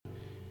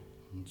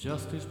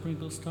Just to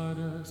sprinkle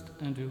stardust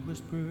and to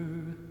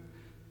whisper,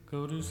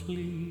 go to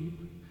sleep,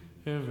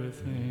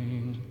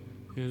 everything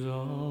is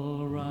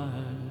alright.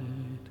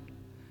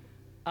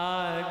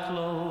 I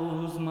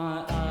close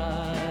my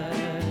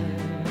eyes,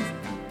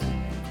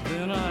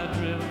 then I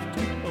drift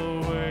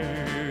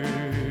away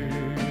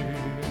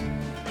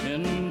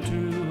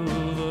into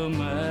the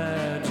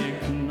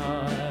magic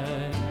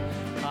night.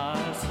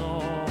 I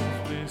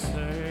softly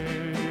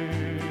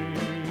say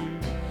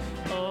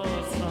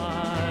a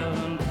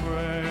silent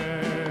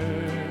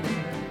prayer,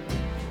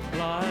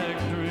 like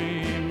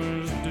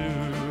dreamers do.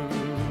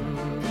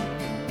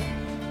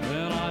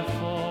 Then I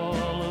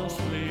fall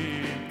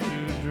asleep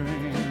to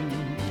dream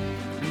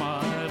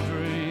my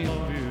dream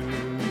of you.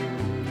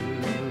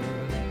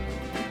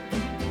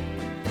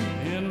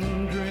 In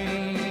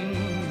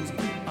dreams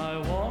I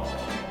walk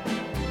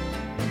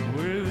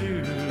with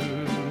you.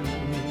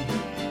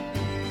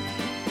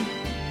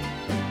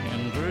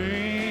 In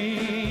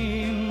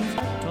dreams I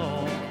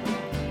talk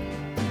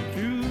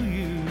to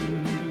you.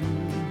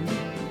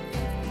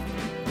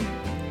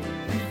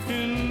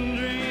 In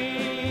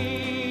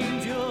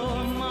dreams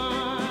you're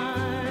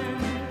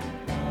mine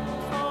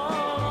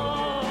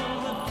all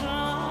the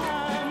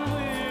time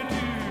we're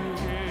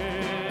together.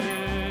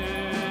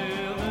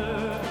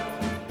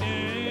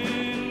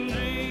 In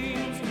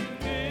dreams,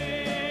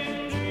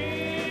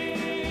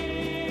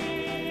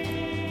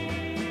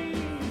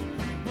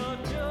 but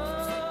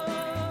just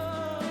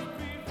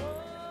before.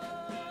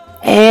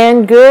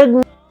 And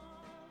good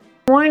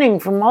morning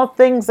from All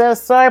Things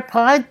SR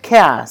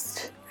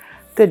Podcast.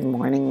 Good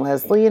morning,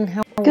 Leslie, and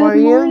how are Good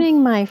you?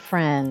 morning, my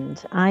friend.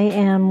 I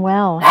am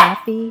well.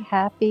 Happy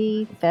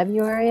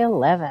February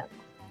 11th.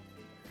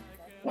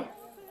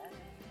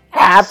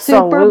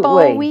 Absolutely. Super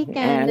Bowl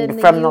weekend and in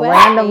the from the US,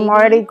 land of baby.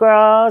 Mardi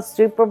Gras,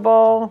 Super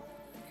Bowl.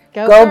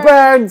 Go Go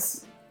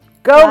Birds!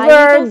 Go Fly,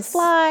 Eagles, Birds!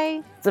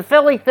 fly. It's a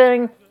Philly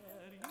thing.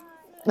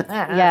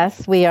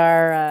 Yes, we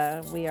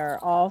are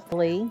all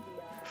Philly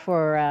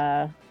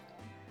for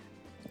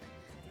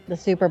the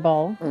Super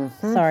Bowl.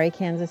 Mhm. Sorry,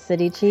 Kansas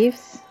City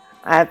Chiefs.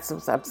 That's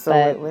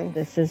absolutely. But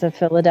this is a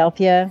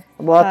Philadelphia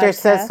Walter podcast.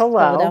 says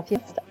hello. Philadelphia.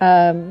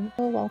 Oh,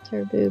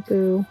 Walter, boo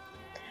boo.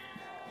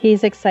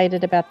 He's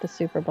excited about the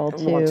Super Bowl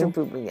too. Walter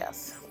Booby,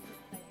 yes.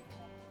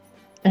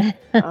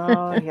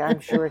 Oh, yeah, I'm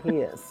sure he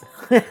is.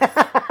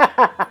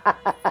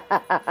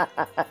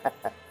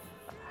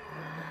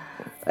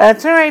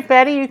 That's all right,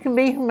 Betty. You can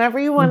be whomever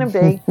you want to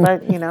be,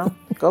 but,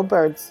 go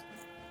Birds.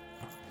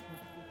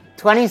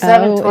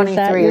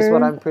 27-23 is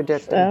what I'm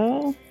predicting.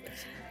 Oh,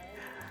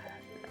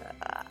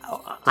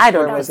 I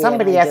don't know.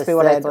 Somebody asked me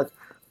what I thought.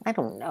 I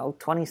don't know.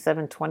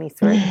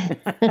 27-23.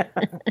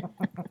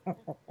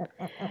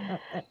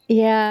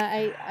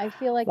 yeah. I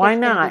feel like Why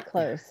it's gonna not? be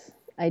close.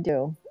 I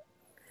do.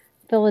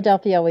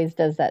 Philadelphia always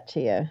does that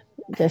to you.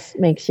 Just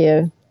makes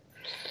you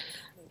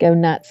go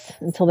nuts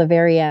until the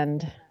very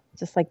end,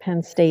 just like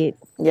Penn State.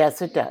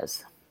 Yes, it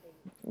does.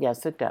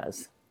 Yes, it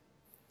does.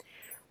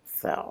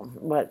 So,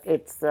 but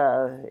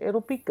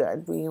it'll be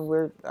good.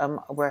 We're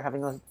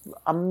having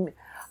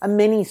a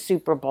mini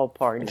Super Bowl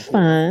party.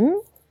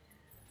 Fun.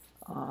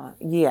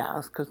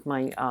 Yes, because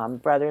my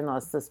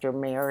brother-in-law's sister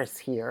Mare is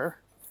here.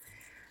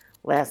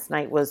 Last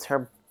night was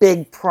her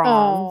big prom.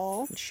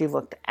 Oh. She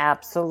looked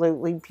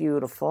absolutely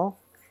beautiful.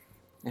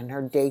 And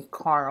her date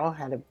Carl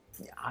had a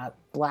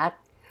black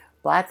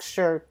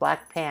shirt,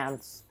 black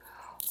pants,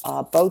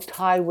 bow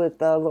tie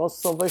with little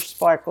silver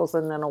sparkles,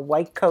 and then a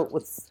white coat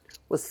with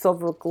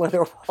silver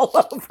glitter all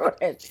over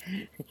it.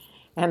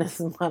 And his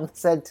mom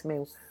said to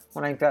me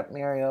when I dropped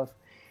Mary off,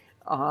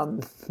 I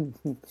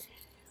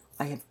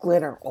have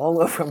glitter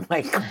all over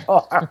my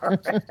car.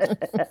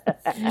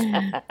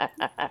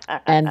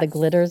 And the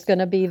glitter's going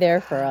to be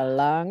there for a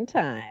long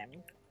time.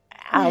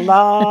 A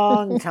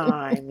long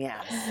time,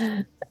 yes.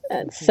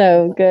 That's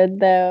so good,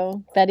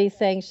 though. Betty's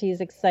saying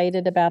she's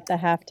excited about the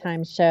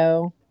halftime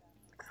show.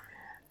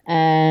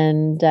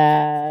 And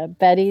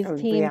Betty's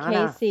team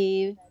Brianna.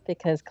 KC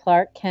because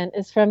Clark Kent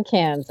is from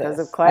Kansas. Because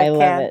of Clark I love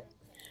Kent. it.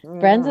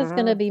 Brenda's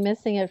going to be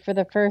missing it for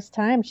the first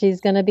time.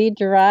 She's going to be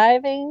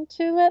driving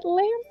to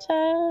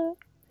Atlanta.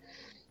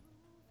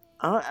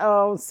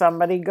 Uh-oh,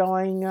 somebody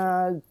going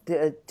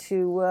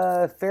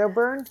to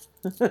Fairburn?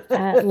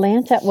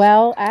 Atlanta.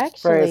 Well,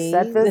 actually,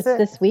 set it's visit?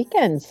 this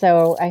weekend.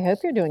 So I hope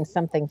you're doing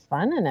something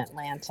fun in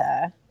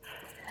Atlanta.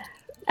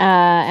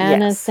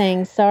 Anna's Yes.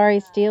 saying, sorry,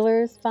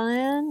 Steelers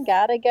fan.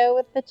 Gotta go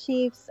with the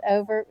Chiefs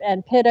over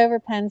and Pitt over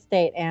Penn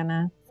State,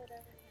 Anna.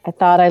 I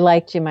thought I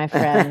liked you, my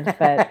friend,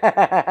 but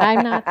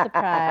I'm not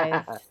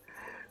surprised.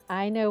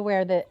 I know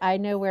where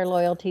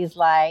loyalties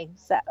lie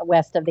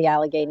west of the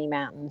Allegheny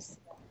Mountains.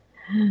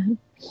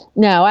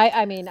 No,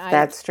 I mean,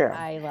 That's true.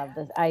 I love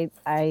this.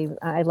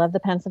 I love the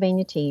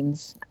Pennsylvania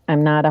teams.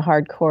 I'm not a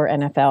hardcore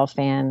NFL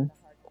fan.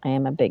 I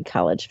am a big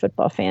college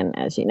football fan,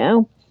 as you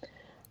know.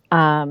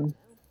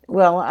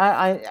 Well,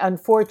 I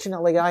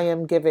unfortunately I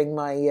am giving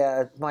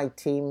my my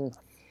team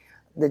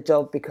the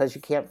joke because you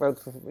can't root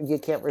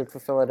for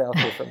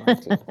Philadelphia for my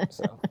team.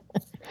 So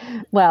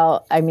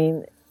Well, I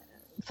mean,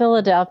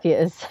 Philadelphia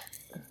is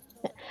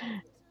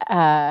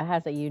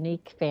has a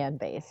unique fan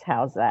base.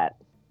 How's that?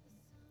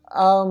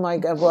 Oh my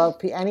God! Well,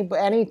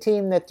 any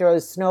team that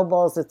throws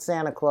snowballs at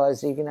Santa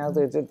Claus, you know,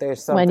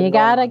 there's something When you going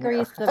gotta on there.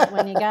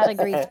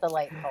 grease the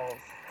light poles,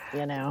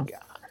 you know.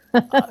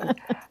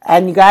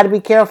 And you got to be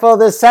careful of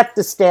the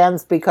septic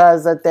stands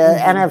because at the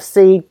Mm-hmm.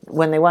 NFC,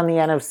 when they won the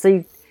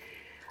NFC,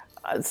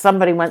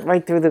 somebody went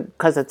right through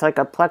because it's like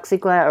a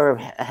plexiglass or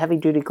a heavy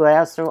duty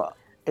glass or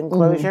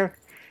enclosure,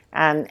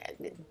 and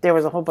there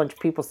was a whole bunch of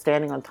people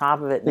standing on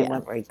top of it, and they Yeah.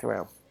 went right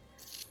through.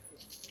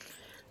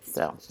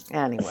 So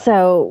anyway,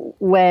 So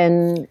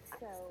when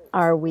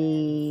are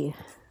we,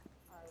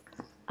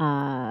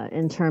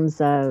 in terms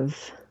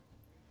of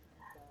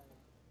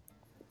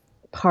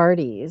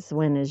parties,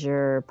 when is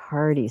your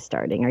party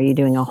starting? Are you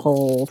doing a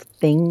whole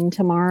thing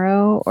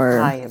tomorrow, or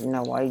I have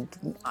no idea.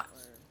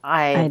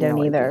 I I have don't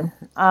no either.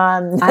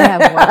 idea. I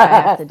have work I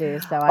have to do,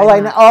 so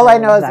I'm not all I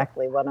sure know is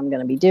exactly what I'm going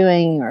to be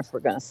doing, or if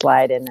we're going to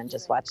slide in and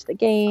just watch the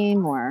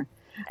game, or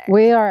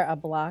we are a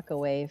block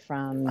away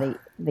from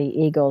the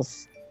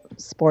Eagles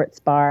sports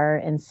bar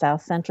in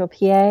South Central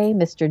PA,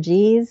 Mr.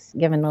 G's.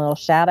 Giving a little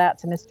shout out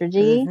to Mr.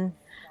 G.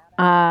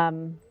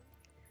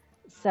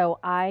 So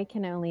I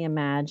can only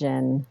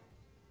imagine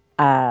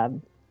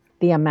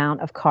the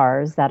amount of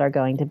cars that are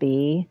going to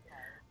be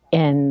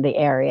in the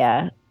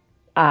area.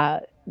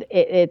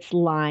 It's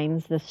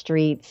lines the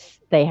streets.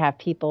 They have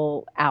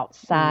people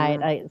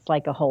outside. It's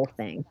like a whole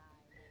thing.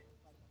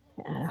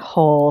 A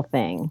whole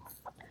thing.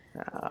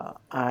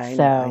 I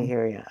So- know, I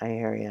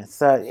hear you.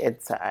 So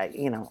it's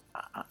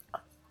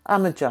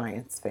I'm a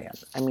Giants fan.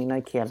 I mean, I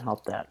can't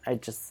help that. I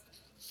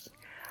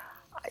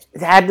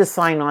had to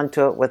sign on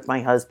to it with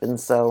my husband.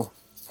 So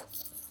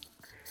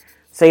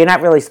you're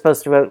not really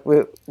supposed to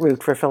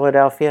root for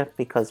Philadelphia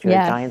because you're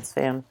Yes. a Giants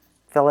fan.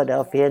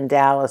 Philadelphia and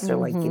Dallas are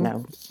like,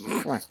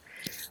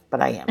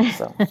 but I am.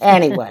 So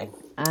anyway,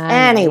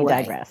 We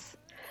digress.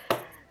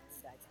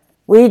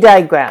 we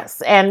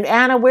digress. And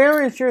Anna,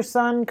 where is your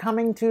son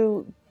coming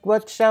to?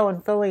 What show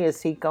in Philly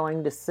is he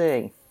going to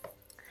see?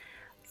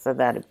 So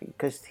that'd be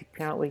because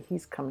apparently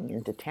he's coming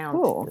into town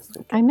Cool. this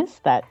weekend. I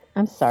missed that.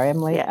 I'm sorry. I'm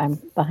late. Yeah. I'm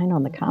behind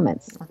on the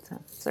comments.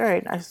 It's all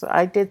right.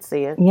 I did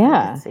see it.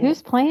 Yeah. I did see Who's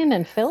it. playing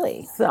in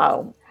Philly?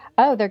 So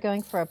Oh, they're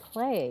going for a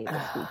play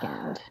this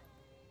weekend.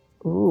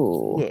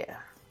 Ooh. yeah.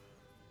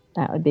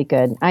 That would be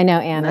good. I know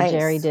Anna Nice.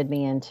 Jerry did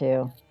me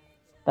into,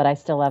 but I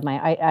still love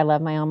I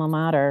love my alma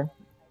mater.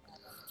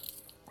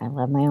 I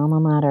love my alma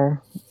mater.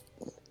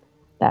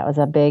 That was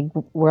a big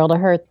world of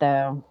hurt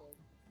though.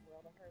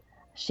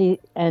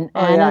 Anna's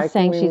I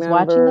saying can she's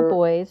watching the remember-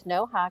 boys.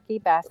 No hockey,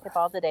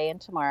 basketball today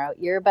and tomorrow.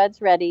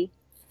 Earbuds ready.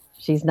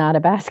 She's not a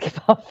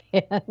basketball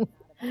fan.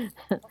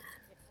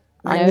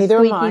 No neither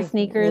am I. squeaky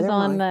sneakers Neither am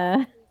on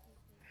the.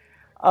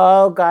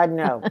 Oh God,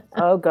 no.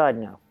 Oh God,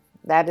 no.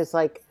 That is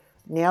like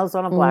nails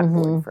on a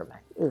blackboard for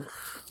me. Ugh.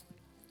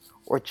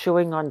 Or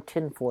chewing on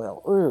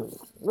tinfoil.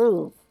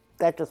 Ooh.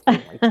 That just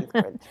made my teeth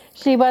cringe.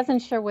 She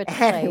wasn't sure which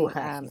Anyway.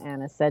 play.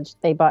 Anna said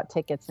they bought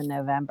tickets in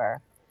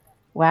November.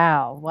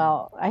 Wow.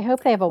 Well, I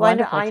hope they have a Well,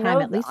 wonderful I time. know-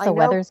 At least I the know-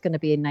 weather's going to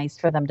be nice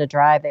for them to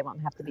drive. They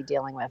won't have to be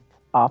dealing with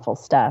awful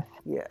stuff.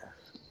 Yeah.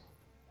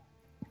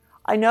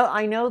 I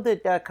know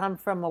that Come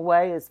From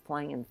Away is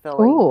playing in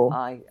Philly. Ooh.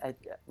 Right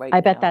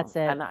I bet now. that's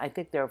it. And I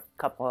think there are a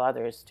couple of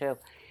others too.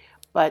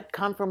 But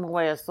Come From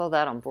Away, I saw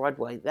that on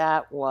Broadway.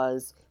 That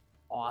was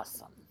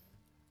awesome.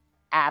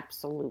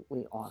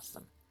 Absolutely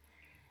awesome.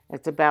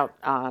 It's about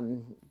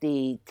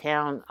the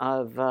town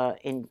of up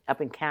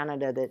in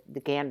Canada, the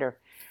Gander,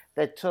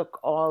 that took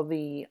all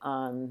the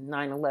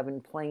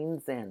 9/11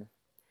 planes in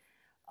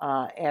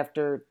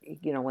after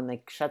when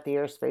they shut the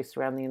airspace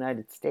around the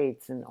United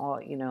States, and all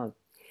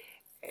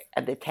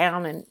at the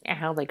town and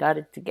how they got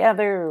it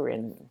together,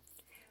 and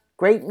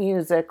great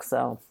music.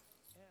 So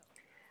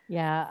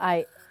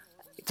Yeah,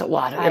 it's a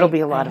lot. It'll be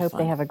a lot I of hope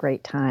fun. they have a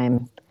great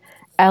time.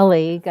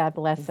 Ellie, God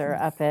bless her,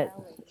 up at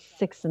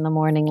 6 a.m.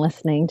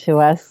 listening to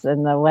us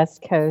in the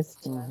West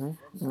Coast,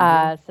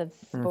 said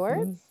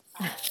sports,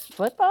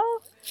 football.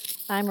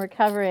 I'm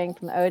recovering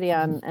from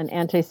Odeon, an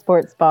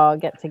anti-sports ball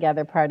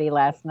get-together party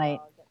last night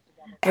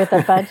with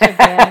a bunch of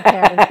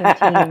grandparents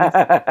and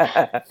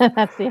teens.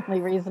 That's the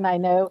only reason I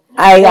know.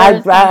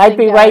 I'd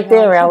be right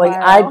there, Ellie.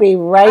 I'd be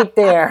right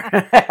there.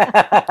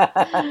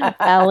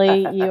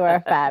 Ellie, you are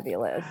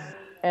fabulous.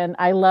 And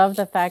I love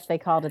the fact they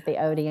called it the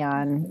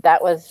Odeon.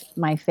 That was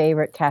my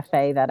favorite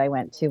cafe that I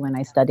went to when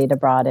I studied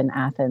abroad in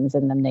Athens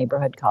in the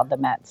neighborhood called the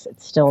Mets.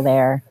 It's still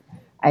there.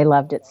 I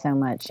loved it so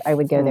much. I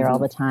would go there all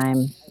the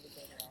time.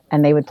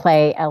 And they would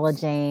play Ella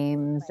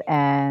James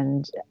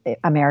and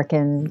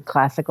American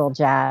classical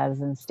jazz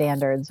and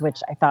standards, which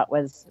I thought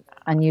was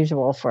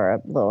unusual for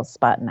a little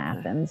spot in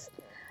Athens.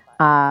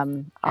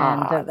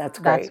 That's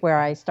great. That's where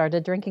I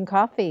started drinking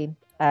coffee.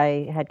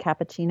 I had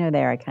cappuccino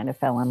there. I kind of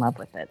fell in love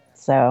with it.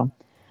 So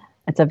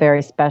it's a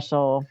very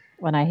special,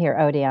 when I hear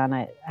Odeon,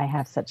 I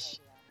have such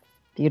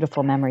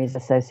beautiful memories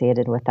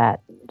associated with that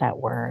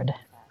word.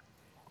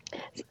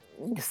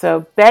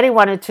 So Betty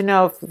wanted to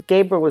know if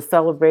Gabriel was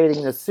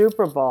celebrating the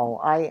Super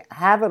Bowl. I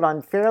have it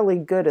on fairly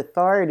good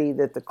authority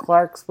that the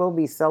Clarks will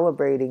be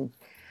celebrating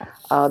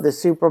the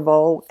Super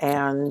Bowl,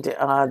 and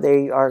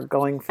they are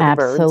going for the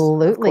birds.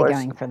 Absolutely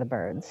going for the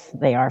birds.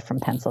 They are from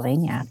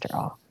Pennsylvania, after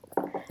all.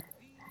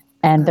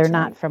 And they're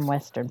not from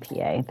Western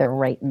PA. They're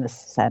right in the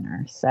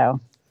center. So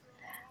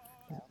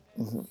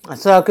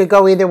it could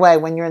go either way.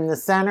 When you're in the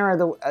center,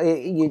 of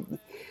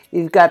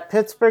you've got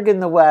Pittsburgh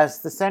in the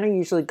west. The center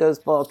usually goes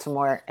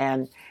Baltimore,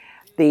 and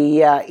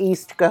the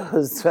east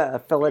goes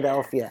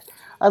Philadelphia.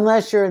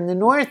 Unless you're in the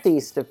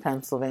northeast of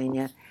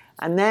Pennsylvania,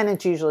 and then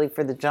it's usually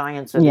for the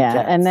Giants or the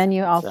Jets. And then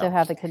you also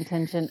have a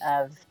contingent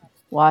of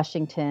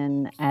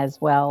Washington as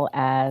well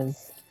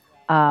as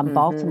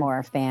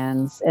Baltimore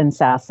fans in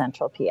South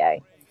Central PA.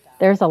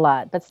 There's a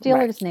lot. But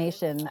Steelers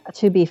Nation,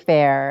 to be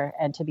fair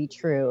and to be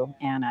true,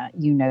 Anna,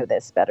 you know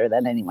this better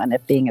than anyone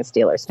if being a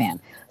Steelers fan.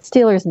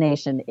 Steelers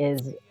Nation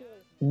is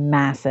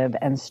massive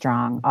and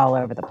strong all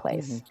over the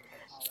place.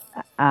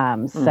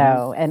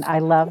 So, and I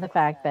love the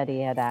fact that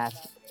he had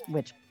asked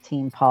which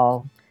team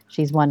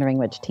she's wondering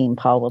which team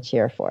Paul will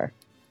cheer for.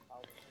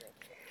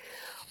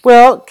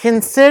 Well,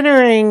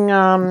 considering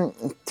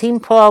Team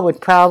Paul would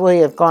probably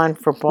have gone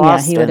for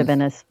Boston. Yeah, he would have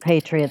been a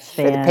Patriots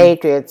fan. For the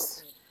Patriots.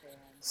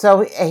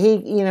 So he,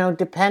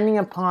 depending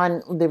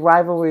upon the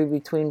rivalry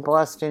between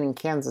Boston and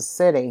Kansas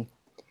City,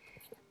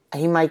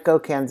 he might go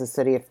Kansas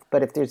City.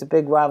 But if there's a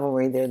big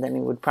rivalry there, then he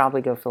would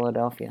probably go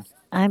Philadelphia.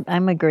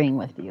 I'm agreeing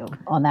with you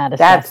on that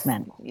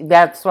assessment.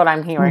 That's what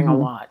I'm hearing a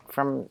lot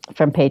from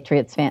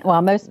Patriots fans.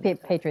 Well, most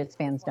Patriots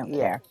fans don't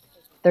care.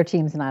 Their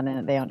team's not in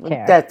it; they don't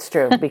care. That's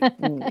true.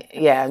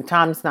 And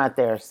Tom's not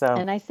there, so.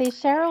 And I see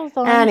Cheryl's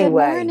on.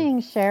 Anyway. Good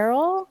morning,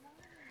 Cheryl.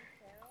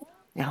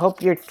 I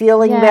hope you're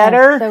feeling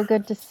better. So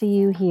good to see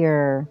you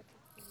here.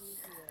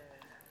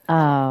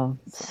 Oh,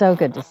 so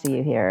good to see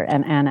you here.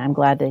 And I'm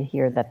glad to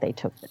hear that they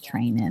took the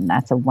train in.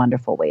 That's a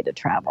wonderful way to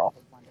travel.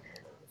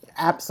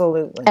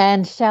 Absolutely.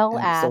 And Shell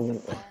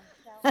asks,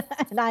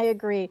 and I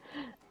agree,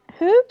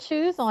 who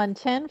chews on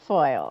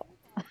tinfoil?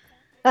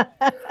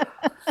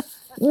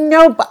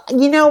 No, but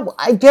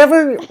I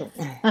never.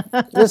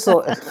 This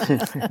will.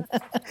 It's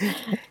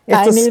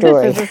I a knew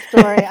story. this was a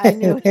story. I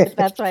knew it.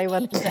 That's why I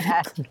wanted to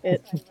ask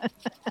it.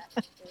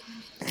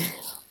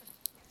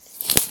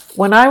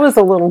 When I was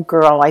a little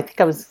girl, I think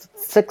I was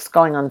 6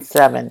 going on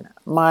 7,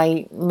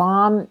 my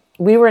mom,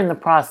 we were in the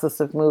process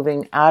of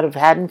moving out of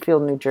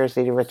Haddonfield, New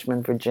Jersey to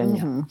Richmond,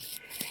 Virginia.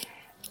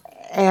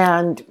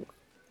 And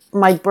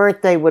my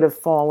birthday would have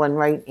fallen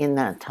right in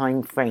that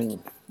time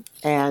frame.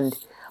 And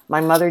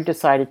my mother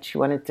decided she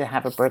wanted to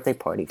have a birthday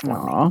party for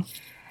me.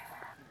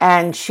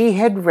 And she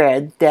had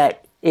read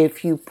that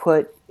if you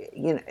put,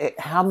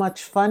 how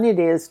much fun it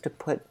is to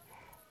put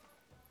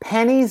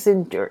pennies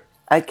in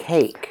a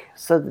cake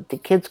so that the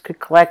kids could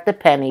collect the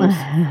pennies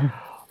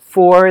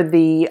for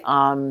the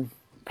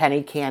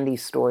penny candy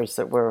stores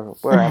that were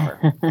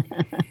wherever.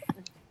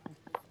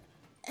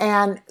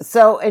 And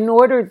so in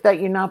order that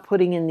you're not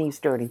putting in these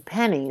dirty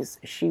pennies,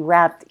 she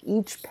wrapped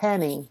each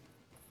penny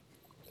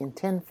in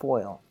tin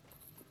foil.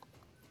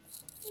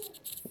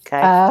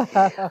 Okay?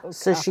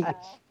 So she...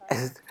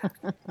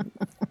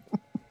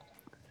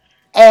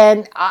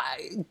 And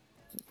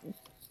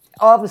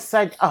all of a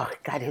sudden, oh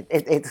God,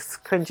 it's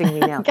cringing me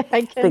now.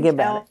 I can thinking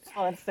about it.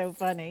 Oh, it's so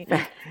funny.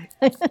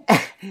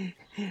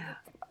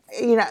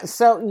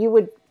 So you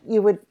would,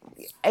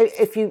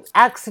 if you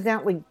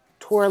accidentally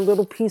tore a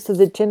little piece of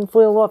the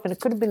tinfoil off, and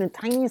it could have been the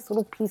tiniest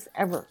little piece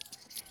ever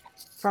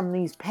from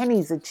these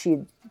pennies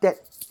that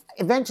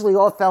eventually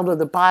all fell to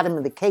the bottom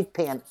of the cake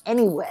pan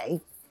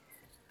anyway.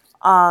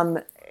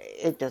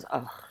 It just,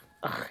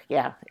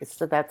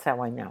 that's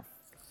how I know.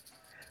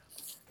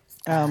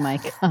 Oh my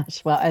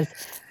gosh. Well, as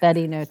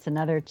Betty notes,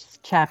 another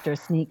chapter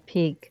sneak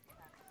peek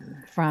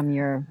from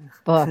your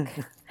book,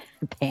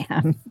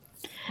 Pam.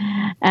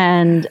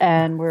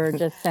 And we're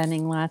just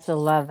sending lots of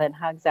love and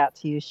hugs out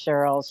to you,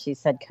 Cheryl. She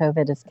said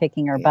COVID is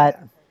kicking her butt,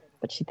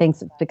 but she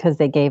thinks it's because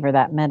they gave her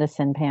that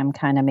medicine. Pam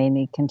kind of made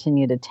me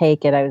continue to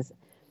take it. I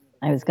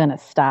was going to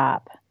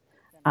stop.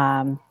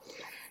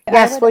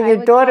 Yes,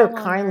 your daughter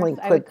kindly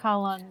I would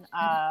call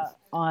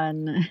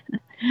on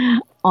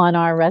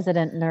our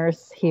resident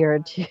nurse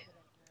here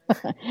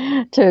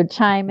to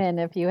chime in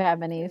if you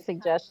have any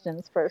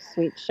suggestions for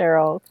sweet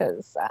Cheryl,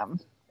 because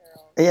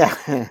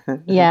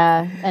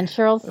and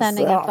Cheryl's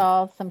sending us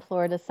all some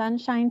Florida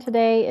sunshine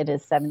today. It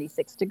is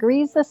 76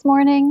 degrees this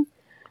morning.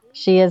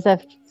 She is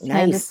a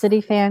Kansas City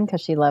fan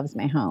because she loves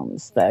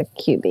Mahomes, the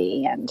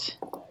QB, and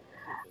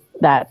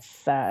that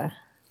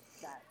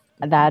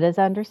is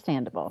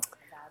understandable.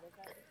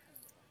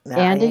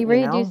 Andy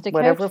Reid used to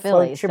coach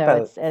Philly,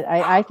 so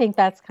I think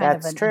that's kind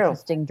of an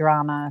interesting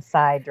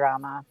side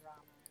drama.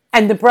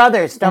 And the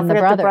brothers, don't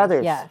forget the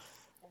brothers. Yes.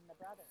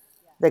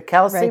 The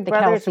Kelsey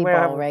brothers. The Kelsey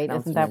Bowl, right?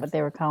 Isn't that what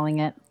they were calling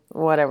it?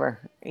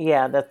 Whatever.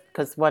 Yeah,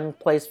 because one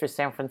plays for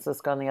San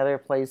Francisco and the other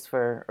plays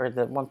for, or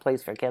the one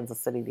plays for Kansas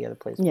City, the other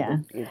plays for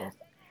the Eagles.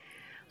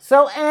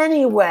 So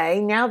anyway,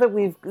 now that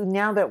we've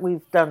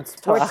done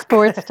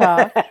sports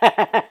talk,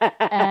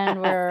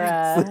 and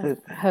we're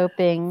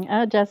hoping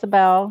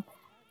Jezebel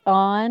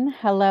on.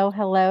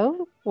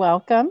 Hello,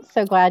 welcome.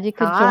 So glad you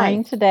could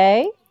join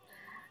today.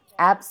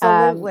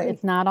 Absolutely.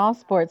 It's not all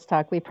sports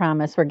talk. We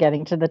promise we're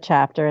getting to the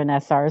chapter in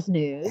SR's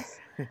news,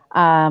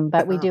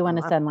 but we do want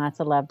to send lots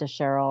of love to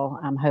Cheryl.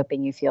 I'm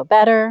hoping you feel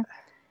better,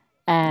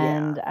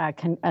 and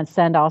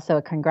send also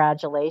a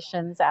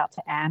congratulations out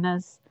to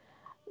Anna's.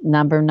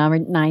 Number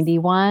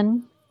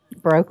 91,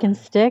 Broken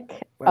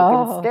Stick.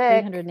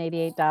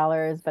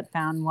 $388, but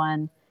found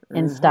one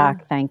in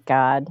stock. Thank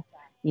God.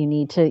 You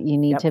need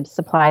to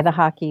supply the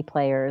hockey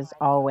players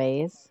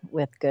always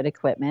with good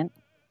equipment.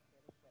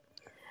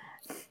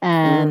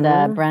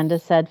 And Brenda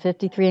said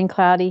 53 and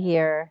cloudy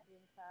here.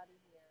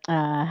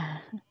 In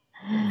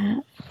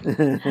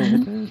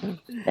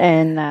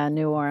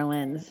New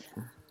Orleans.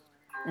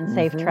 And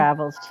safe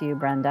travels to you,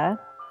 Brenda.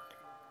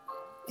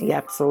 Yeah,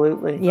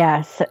 absolutely.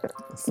 Yes.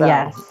 So,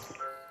 yes.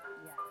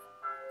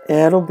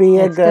 It'll be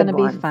a good one.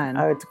 It's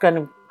going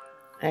to be fun.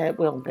 It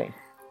will be.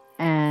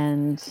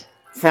 And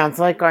sounds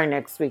like our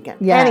next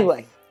weekend. Yes.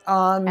 Anyway.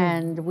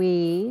 And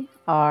we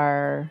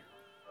are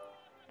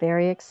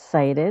very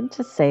excited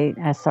to say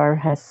SR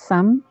has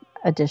some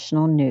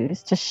additional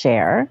news to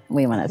share.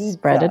 We want to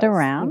spread it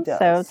around.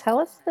 So tell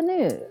us the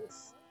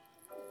news.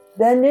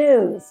 The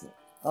news.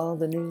 All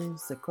the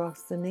news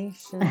across the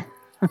nation.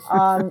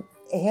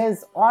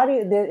 His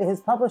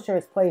publisher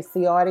has placed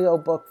the audio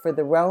book for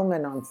The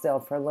Roman on sale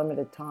for a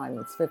limited time.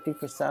 It's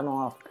 50%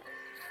 off.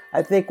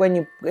 I think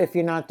if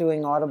you're not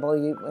doing Audible,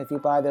 if you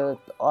buy the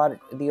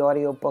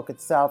audio book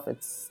itself,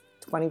 it's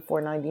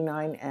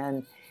 $24.99,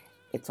 and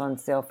it's on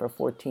sale for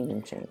 $14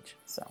 and change.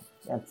 So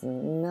that's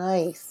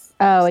nice.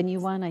 Oh, and you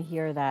want to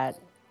hear that?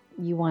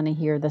 You want to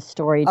hear the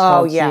story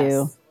told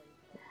to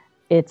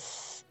you?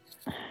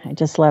 I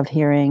just love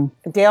hearing.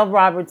 Dale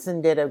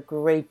Robertson did a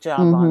great job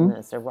on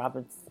this, or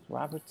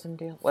Robertson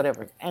Dale,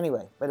 whatever.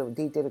 Anyway, but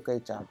he did a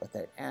great job with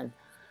it. And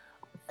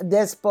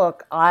this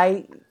book,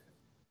 I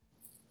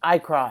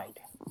cried.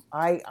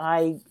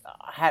 I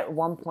had at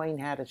one point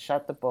had to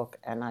shut the book,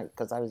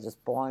 because I was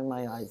just bawling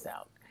my eyes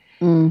out.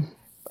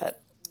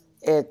 But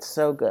it's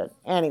so good.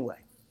 Anyway,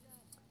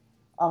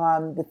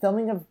 the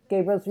filming of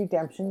Gabriel's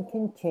Redemption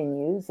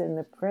continues, and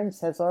the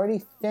prince has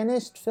already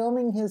finished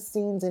filming his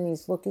scenes, and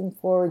he's looking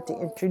forward to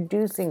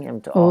introducing him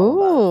to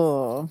all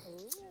of us.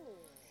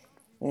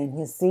 And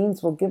his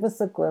scenes will give us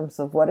a glimpse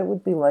of what it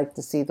would be like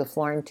to see the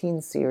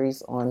Florentine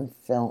series on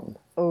film.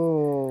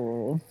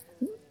 Oh,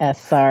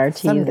 SR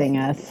teasing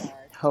us.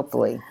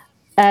 Hopefully.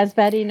 As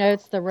Betty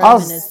notes, The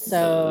Roman is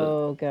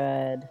so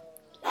good.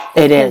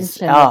 It is.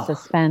 The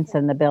suspense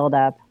and the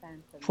build-up.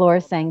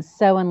 Flora saying,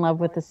 so in love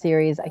with the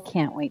series. I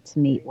can't wait to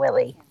meet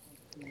Willie.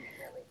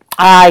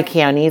 I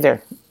can't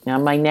either. Now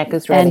my neck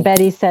is ready. And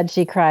Betty said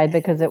she cried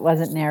because it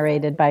wasn't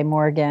narrated by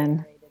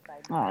Morgan.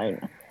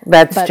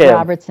 But true.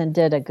 Robertson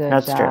did a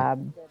good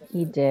job. True.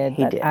 He did.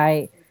 He did.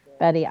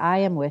 Betty, I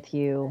am with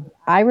you.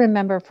 I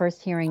remember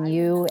first hearing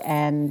you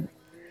and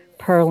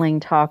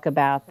Perling talk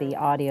about the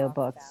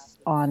audiobooks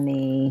on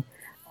the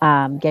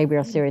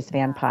Gabriel Series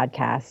Fan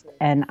podcast.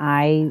 And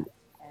I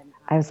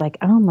was like,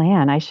 oh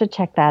man, I should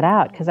check that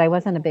out, because I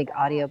wasn't a big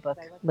audiobook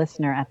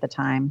listener at the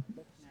time.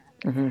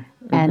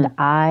 And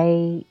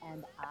I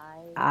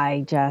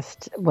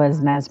just was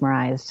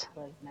mesmerized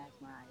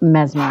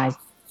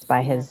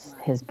by his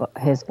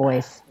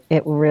voice.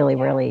 It really,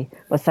 really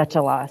was such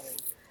a loss.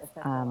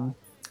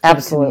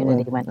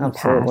 Absolutely, when he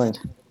absolutely.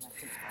 passed.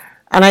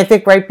 And I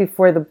think right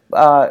before the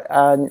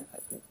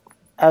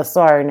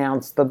SR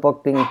announced the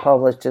book being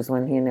published is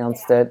when he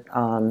announced that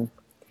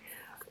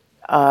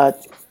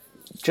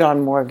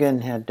John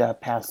Morgan had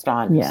passed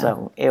on. Yeah.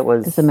 So it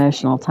was... It's an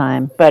emotional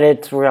time. But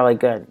it's really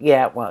good.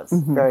 Yeah, it was.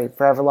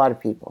 For a lot of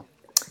people.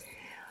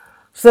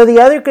 So the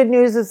other good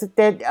news is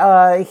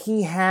that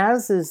he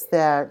has is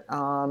that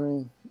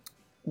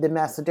the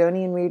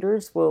Macedonian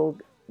readers will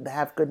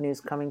have good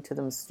news coming to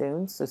them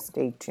soon, so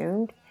stay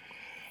tuned.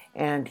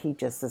 And he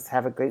just says,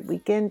 have a great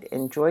weekend,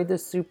 enjoy the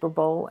Super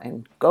Bowl,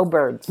 and go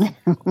Birds.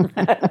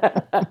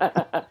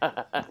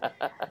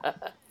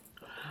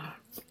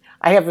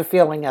 I have a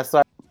feeling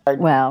SR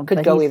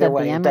could go either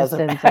way. It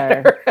doesn't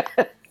matter.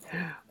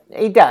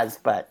 He does,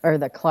 but... Or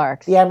the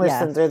Clarks. The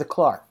Emersons or the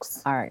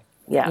Clarks. Are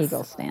yes.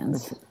 Eagle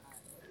stands.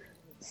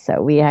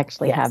 So we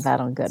actually have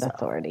that on good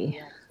authority.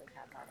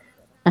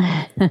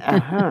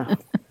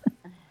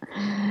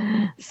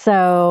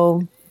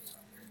 So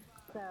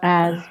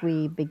as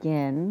we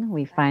begin,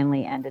 we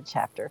finally ended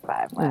chapter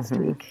 5 last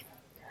week.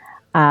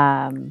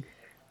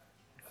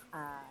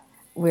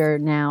 We're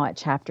now at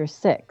chapter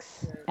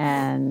 6.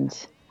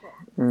 And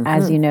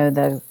as you know,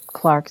 the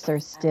Clarks are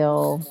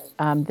still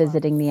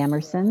visiting the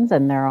Emersons,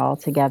 and they're all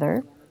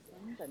together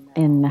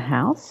in the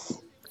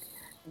house.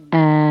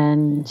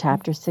 And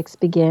chapter 6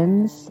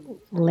 begins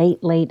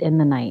late in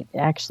the night.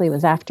 Actually, it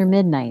was after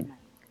midnight,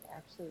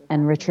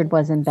 and Richard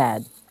was in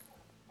bed.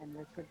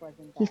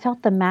 He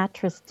felt the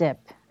mattress dip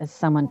as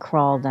someone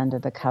crawled under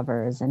the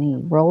covers, and he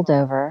rolled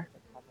over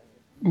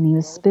and he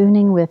was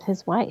spooning with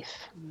his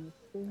wife.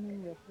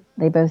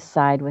 They both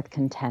sighed with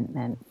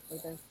contentment.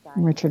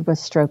 Richard was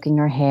stroking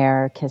her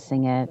hair,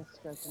 kissing it,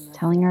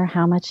 telling her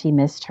how much he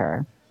missed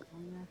her.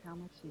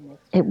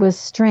 It was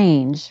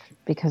strange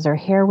because her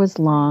hair was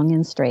long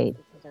and straight,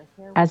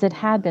 as it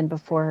had been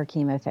before her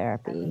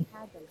chemotherapy.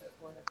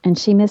 And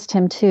she missed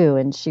him too,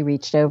 and she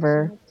reached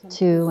over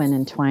to and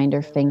entwined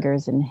her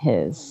fingers in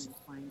his.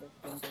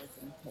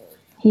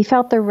 He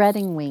felt the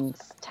wedding wings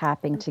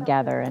tapping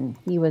together, and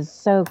he was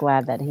so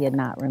glad that he had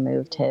not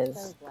removed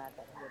his.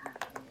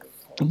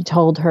 He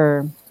told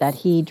her that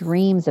he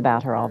dreams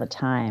about her all the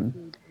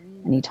time,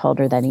 and he told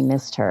her that he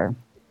missed her.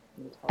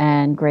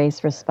 And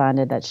Grace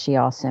responded that she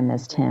also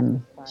missed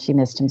him. She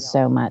missed him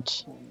so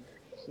much.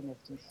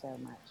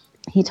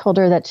 He told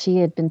her that she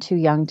had been too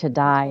young to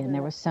die, and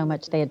there was so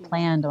much they had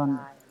planned on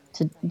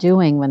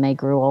doing when they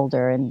grew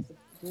older, and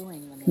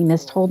he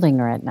missed holding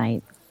her at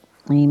night,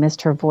 and he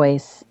missed her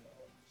voice,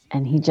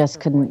 and he just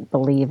couldn't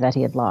believe that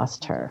he had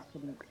lost her.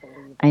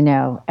 I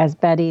know, as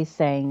Betty's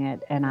saying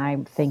it, and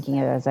I'm thinking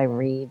it as I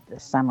read the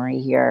summary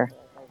here,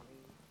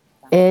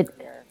 it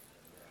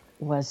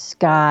was,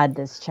 God,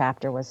 this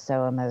chapter was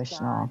so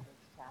emotional.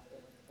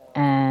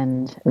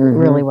 And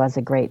really was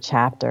a great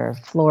chapter.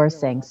 Flor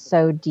saying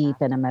so deep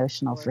and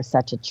emotional for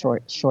such a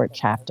short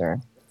chapter.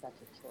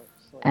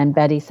 And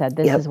Betty said,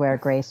 this is where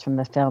Grace from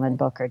the film and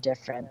book are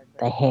different.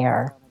 The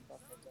hair.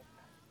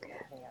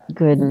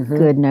 Good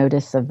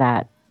notice of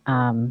that.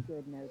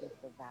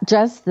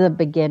 Just the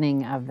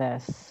beginning of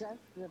this.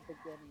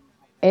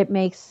 It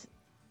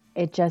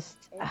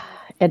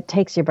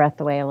takes your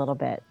breath away a little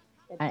bit.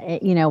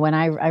 When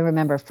I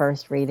remember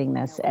first reading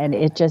this, and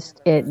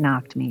it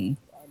knocked me.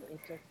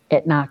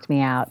 It knocked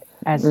me out.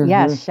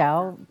 Yes,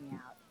 Shell,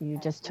 you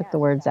just took the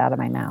words out of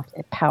my mouth.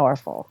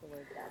 Powerful.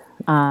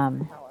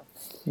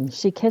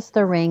 She kissed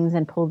the rings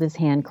and pulled his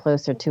hand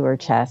closer to her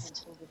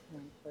chest.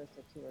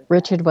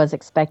 Richard was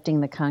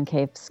expecting the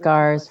concave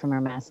scars from her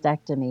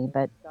mastectomy,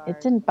 but it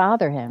didn't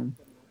bother him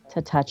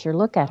to touch or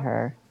look at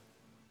her.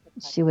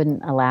 She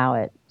wouldn't allow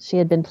it. She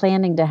had been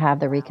planning to have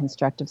the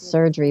reconstructive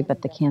surgery,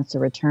 but the cancer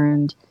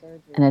returned,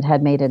 and it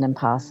had made it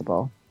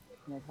impossible.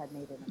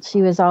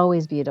 She was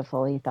always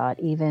beautiful, he thought,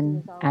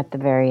 even at the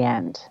very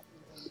end.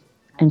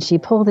 And she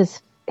pulled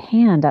his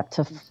hand up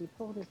to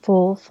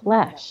full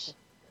flesh.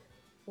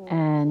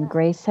 And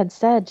Grace had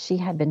said she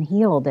had been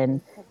healed,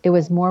 and it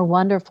was more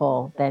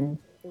wonderful than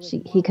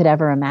he could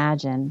ever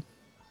imagine.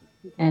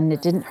 And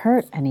it didn't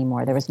hurt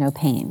anymore. There was no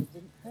pain.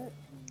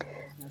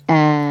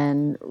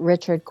 And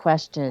Richard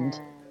questioned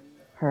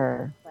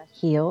her.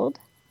 Healed?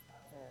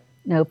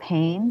 No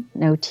pain?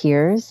 No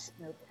tears?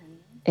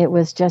 It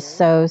was just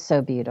so,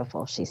 so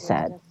beautiful, she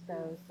said.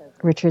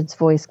 Richard's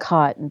voice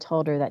caught and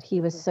told her that he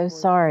was so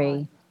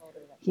sorry.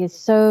 He is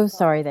so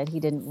sorry that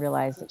he didn't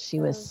realize that she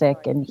was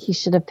sick, and he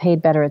should have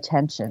paid better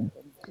attention.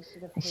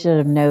 He should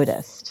have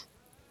noticed.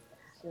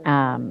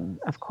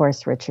 Of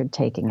course, Richard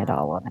taking it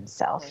all on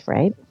himself,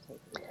 right?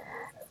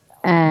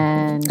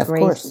 And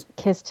Grace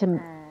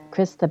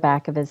kissed the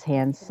back of his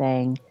hand,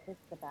 saying,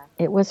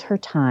 it was her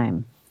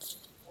time.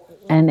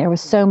 And there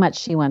was so much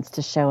she wants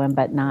to show him,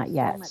 but not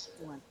yet.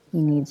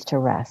 He needs to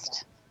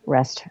rest.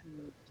 Rest,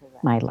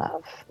 my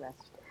love.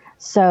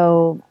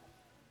 So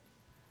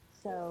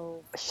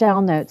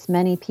Shell notes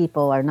many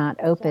people are not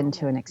open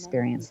to an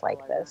experience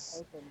like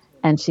this.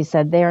 And she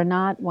said they are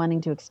not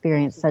wanting to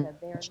experience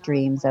such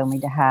dreams only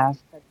to have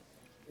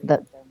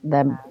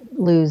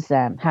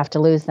have to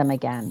lose them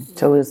again.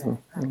 To lose them.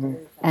 Mm-hmm.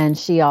 And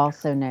she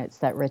also notes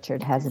that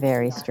Richard has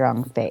very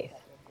strong faith.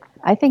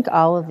 I think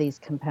all of these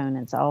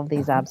components, all of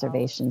these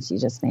observations you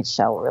just made,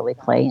 Shell, really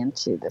play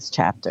into this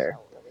chapter.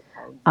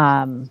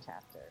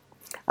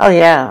 Oh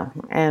yeah,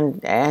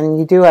 and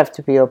you do have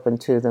to be open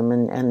to them,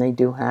 and they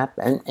do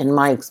happen. In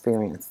my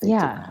experience, they do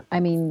happen. I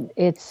mean,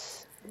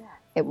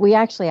 we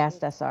actually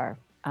asked SR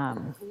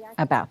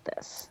about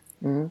this,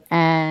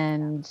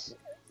 and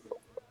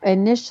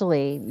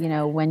initially,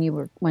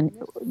 when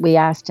we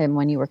asked him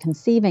when you were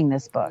conceiving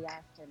this book,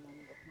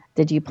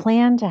 did you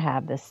plan to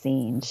have this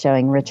scene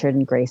showing Richard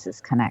and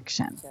Grace's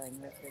connection?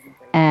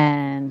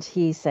 And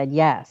he said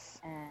yes.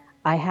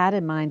 I had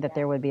in mind that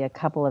there would be a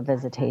couple of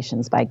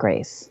visitations by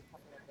Grace.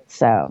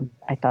 So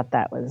I thought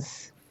that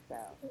was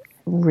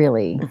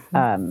really,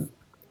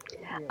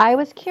 I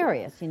was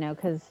curious,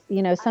 because,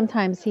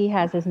 sometimes he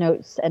has his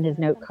notes and his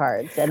note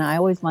cards, and I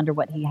always wonder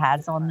what he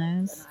has on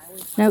those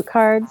note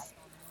cards.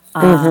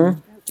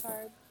 And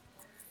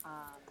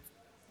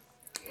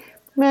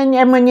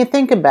when you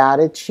think about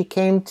it, she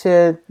came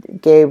to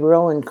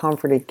Gabriel and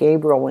comforted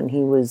Gabriel when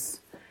he was,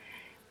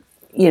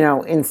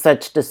 in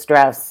such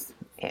distress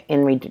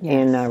in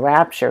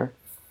Rapture,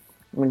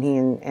 when he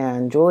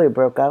and Julia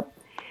broke up.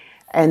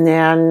 And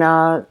then,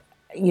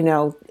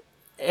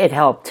 it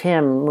helped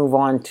him move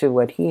on to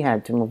what he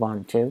had to move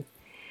on to,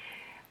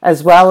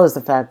 as well as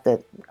the fact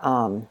that,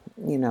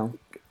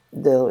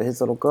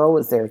 his little girl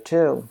was there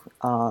too.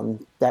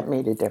 That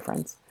made a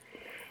difference.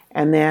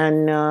 And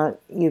then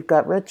you've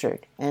got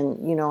Richard, and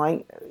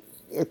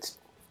it's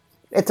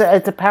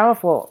a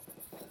powerful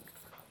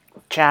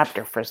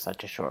chapter for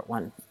such a short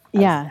one,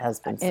 Yeah, has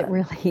been it said.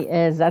 really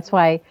is. That's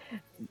why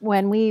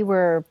when we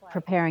were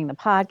preparing the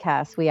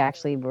podcast, we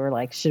actually were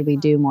like, should we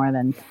do more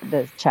than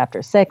the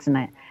chapter 6?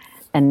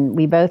 And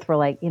we both were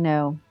like,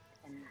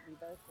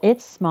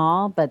 it's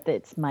small, but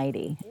it's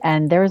mighty.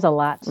 And there's a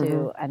lot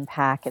to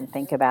unpack and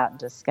think about and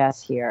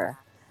discuss here,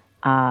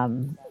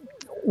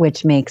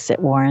 which makes it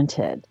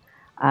warranted.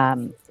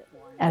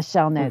 As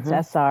Shell notes,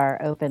 SR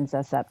opens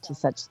us up to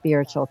such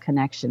spiritual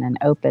connection and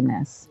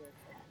openness.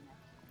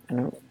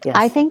 Yes.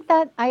 I think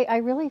that I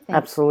really think,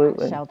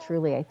 absolutely, Shell,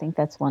 truly, I think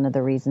that's one of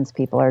the reasons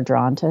people are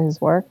drawn to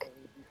his work.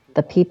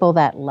 The people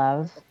that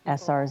love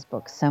SR's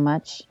book so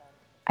much,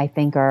 I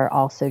think, are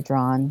also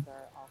drawn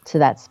to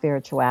that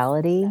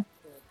spirituality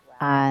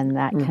and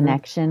that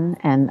connection.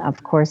 And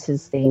of course,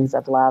 his themes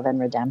of love and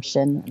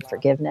redemption and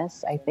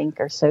forgiveness, I think,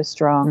 are so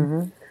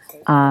strong.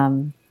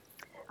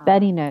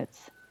 Betty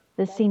notes,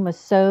 this scene was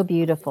so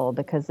beautiful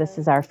because this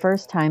is our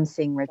first time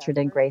seeing Richard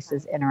and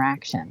Grace's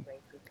interaction.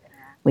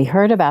 We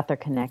heard about their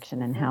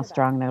connection and how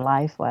strong their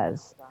life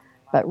was,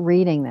 but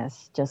reading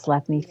this just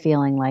left me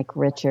feeling like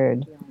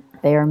Richard,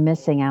 they are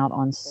missing out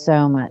on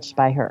so much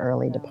by her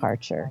early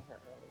departure.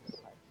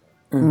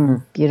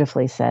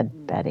 Beautifully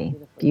said, Betty.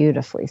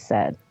 Beautifully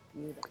said.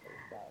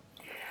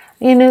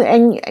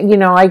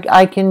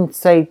 I can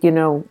say,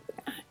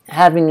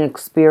 having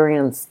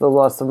experienced the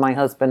loss of my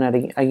husband at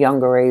a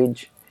younger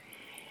age,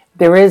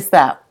 there is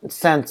that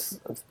sense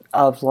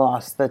of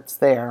loss that's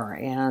there,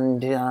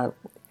 and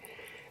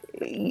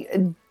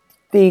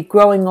the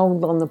growing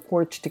old on the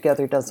porch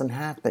together doesn't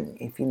happen,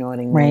 if you know what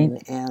I mean.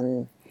 Right.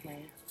 And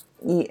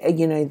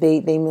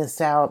they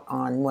miss out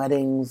on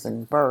weddings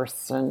and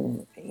births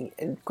and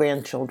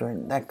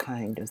grandchildren, that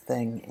kind of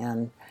thing.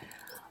 And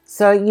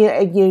so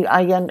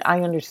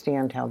I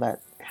understand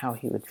how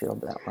he would feel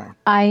that way.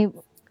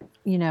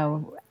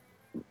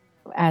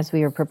 As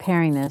we were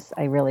preparing this,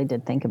 I really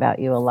did think about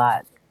you a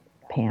lot,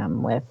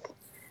 Pam, with,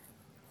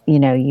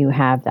 you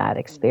have that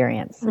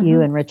experience.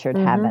 You and Richard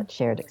have that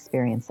shared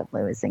experience of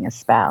losing a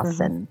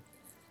spouse. And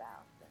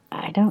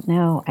I don't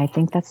know, I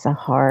think that's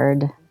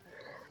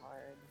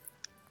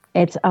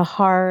it's a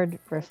hard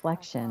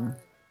reflection,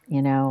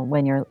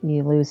 when you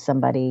lose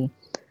somebody,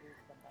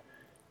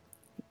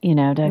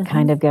 to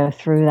kind of go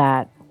through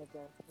that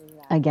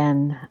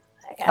again.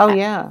 Oh,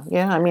 yeah.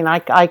 I mean,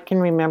 I can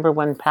remember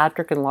when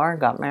Patrick and Laura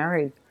got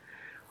married,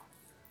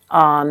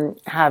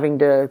 having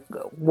to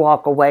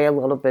walk away a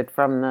little bit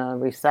from the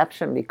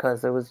reception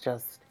because it was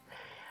just,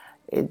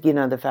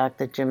 the fact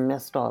that Jim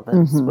missed all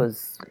this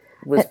was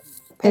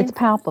it's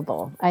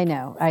palpable. I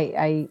know.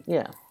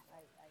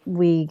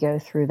 We go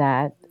through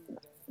that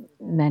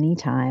many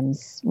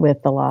times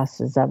with the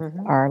losses of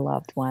our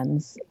loved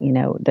ones.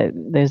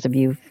 Those of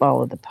you who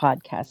follow the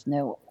podcast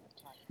know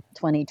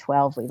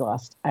 2012 we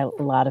lost a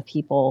lot of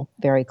people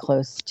very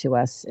close to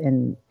us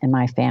in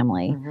my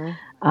family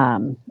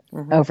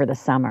over the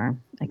summer.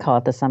 I call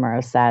it the summer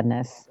of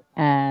sadness,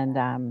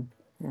 and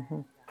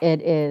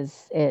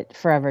it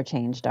forever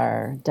changed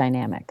our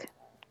dynamic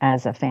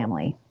as a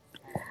family.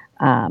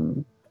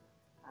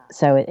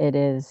 So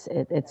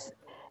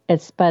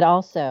it's but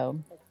also,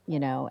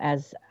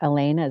 as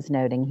Elena is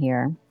noting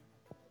here,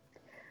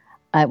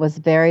 it was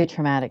a very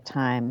traumatic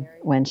time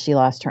when she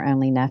lost her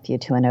only nephew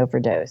to an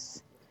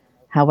overdose.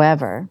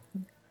 However,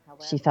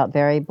 she felt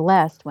very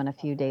blessed when a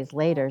few days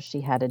later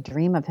she had a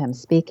dream of him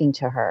speaking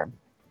to her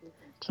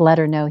to let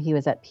her know he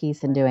was at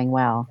peace and doing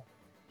well.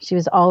 She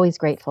was always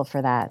grateful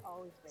for that.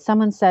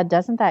 Someone said,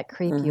 "Doesn't that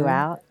creep you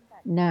out?"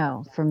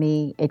 No, for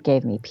me, it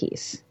gave me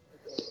peace.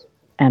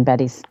 And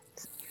Betty's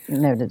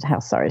noted how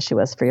sorry she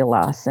was for your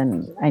loss.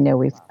 And I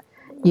know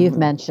you've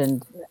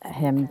mentioned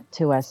him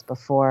to us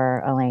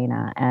before,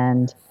 Elena.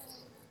 And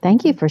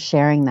thank you for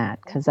sharing that,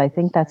 because I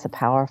think that's a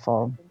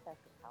powerful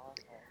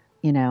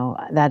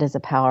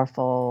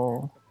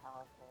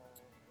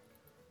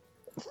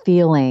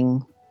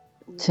feeling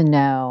to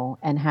know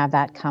and have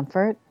that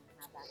comfort,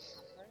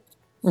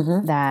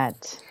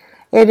 that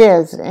it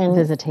is, and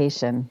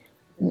visitation.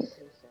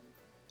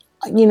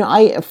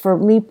 For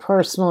me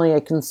personally, I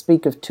can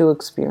speak of two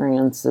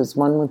experiences,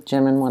 one with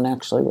Jim and one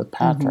actually with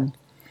Patrick.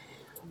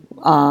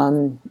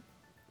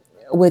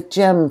 With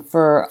Jim,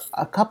 for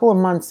a couple of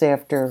months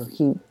after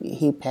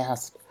he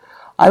passed,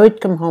 I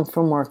would come home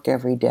from work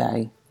every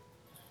day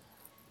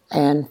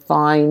and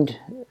find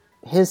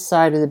his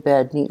side of the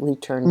bed neatly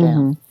turned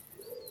down.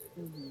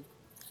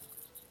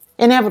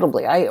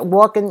 Inevitably, you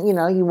walk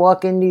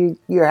into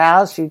your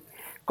house, you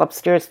go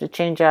upstairs to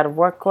change out of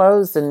work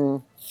clothes,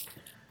 and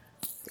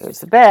there's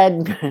the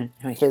bed,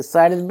 his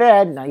side of the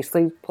bed,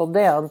 nicely pulled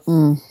down.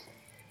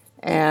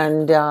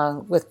 And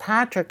with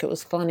Patrick, it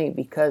was funny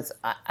because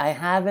I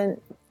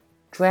haven't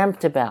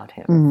dreamt about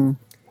him.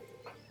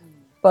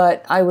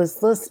 But I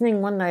was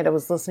listening one night,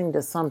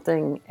 to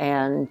something,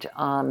 and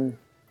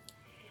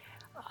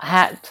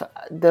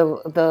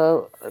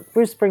the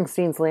Bruce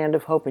Springsteen's Land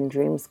of Hope and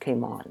Dreams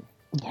came on.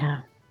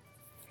 Yeah.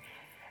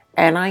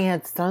 And I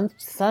had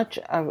such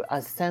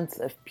a sense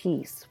of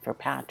peace for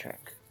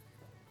Patrick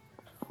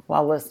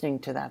while listening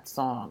to that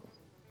song.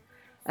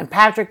 And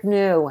Patrick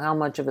knew how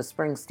much of a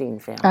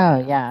Springsteen fan I Oh,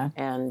 am. yeah.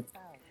 And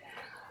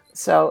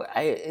so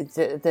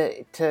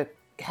to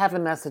have a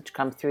message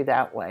come through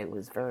that way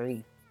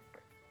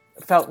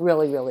felt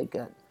really, really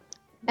good.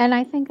 And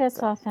I think that's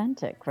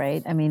authentic,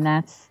 right? I mean,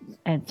 it's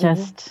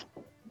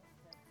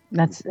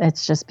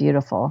just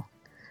beautiful.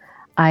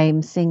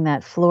 I'm seeing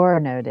that Flora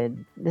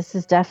noted, this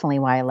is definitely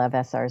why I love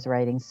SR's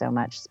writing so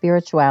much.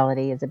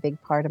 Spirituality is a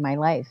big part of my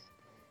life.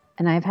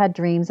 And I've had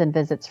dreams and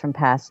visits from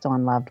passed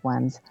on loved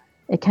ones.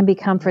 It can be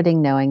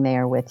comforting knowing they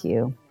are with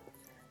you.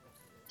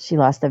 She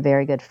lost a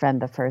very good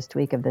friend the first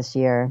week of this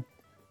year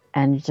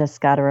and just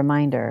got a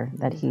reminder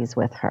that he's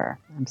with her.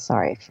 I'm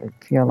sorry for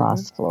your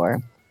loss,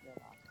 Flora.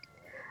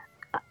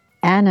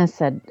 Anna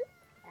said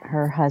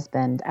her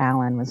husband,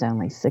 Alan, was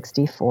only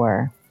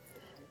 64.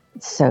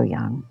 So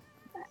young.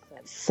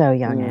 So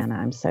young, Anna.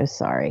 I'm so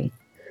sorry.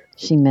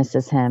 She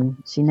misses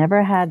him. She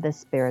never had this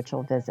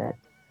spiritual visit,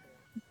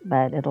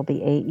 but it'll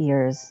be 8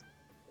 years,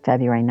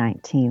 February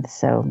 19th,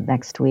 so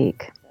next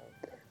week.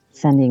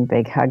 Sending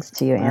big hugs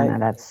to you,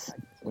 Anna.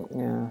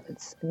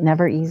 It's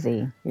never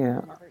easy.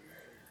 Yeah.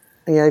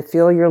 Yeah, I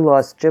feel your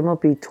loss. Jim will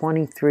be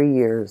 23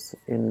 years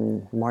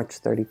in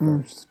March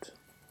 31st.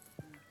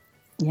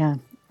 Yeah.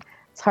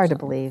 It's hard to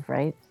believe,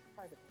 right?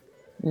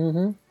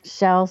 Mm-hmm.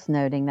 Shell's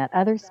noting that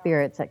other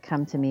spirits that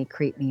come to me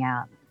creep me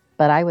out,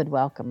 but I would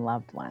welcome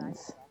loved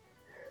ones.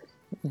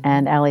 Mm-hmm.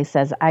 And Ellie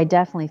says, I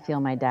definitely feel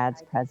my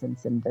dad's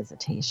presence in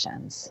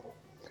visitations.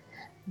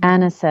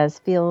 Anna says,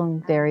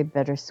 feeling very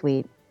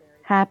bittersweet,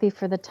 happy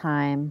for the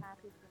time,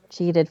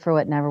 cheated for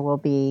what never will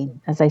be,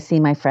 as I see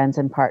my friends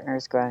and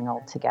partners growing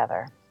old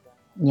together.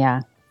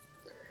 Yeah.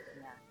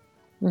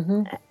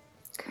 Mm-hmm.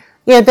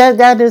 Yeah,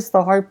 that is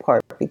the hard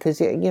part,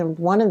 because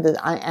one of the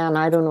and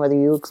I don't know whether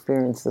you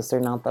experienced this or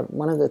not, but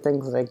one of the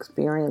things that I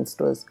experienced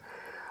was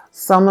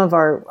some of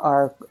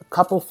our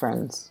couple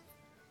friends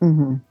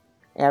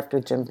after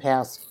Jim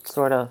passed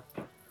sort of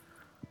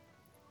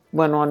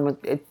went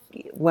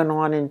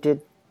on and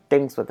did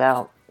things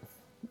without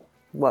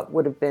what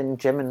would have been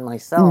Jim and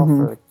myself,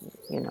 or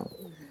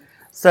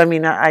So I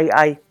mean,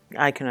 I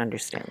can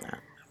understand that.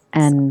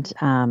 And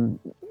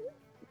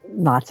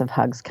lots of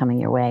hugs coming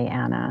your way,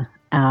 Anna.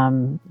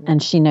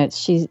 And she notes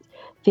she's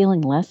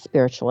feeling less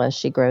spiritual as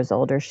she grows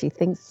older. She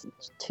thinks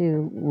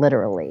too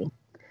literally.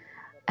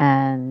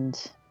 And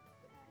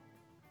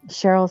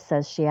Cheryl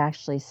says she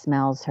actually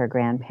smells her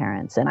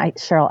grandparents. And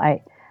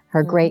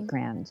her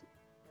great-grand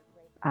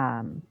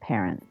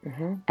parent.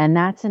 And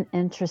that's an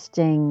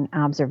interesting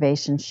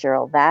observation,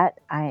 Cheryl. That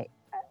I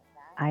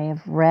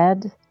have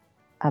read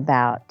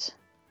about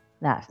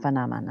that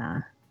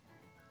phenomena.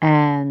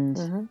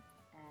 And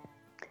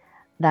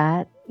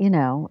that,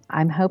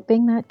 I'm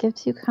hoping that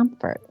gives you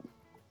comfort.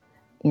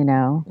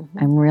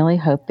 I'm really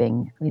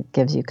hoping it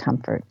gives you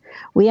comfort.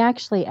 We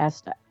actually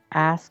asked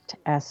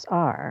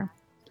SR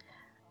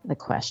the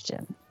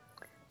question,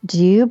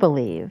 do you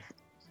believe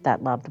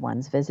that loved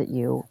ones visit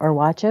you or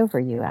watch over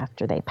you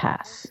after they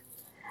pass?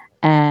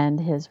 And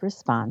his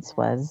response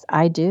was,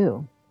 I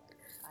do.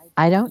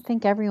 I don't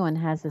think everyone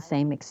has the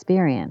same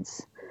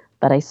experience,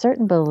 but I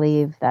certainly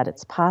believe that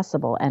it's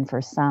possible, and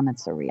for some,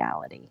 it's a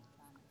reality.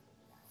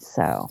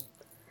 So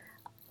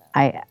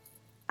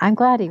I'm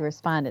glad he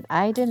responded.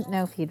 I didn't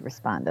know if he'd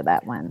respond to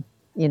that one.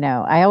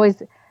 I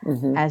always,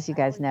 as you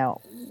guys know,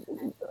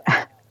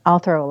 I'll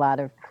throw a lot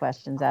of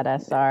questions at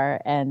SR,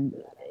 and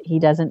he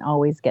doesn't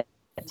always get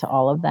to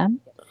all of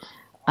them.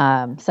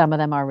 Some of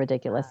them are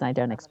ridiculous, and I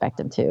don't expect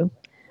him to.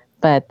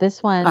 But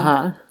this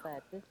one,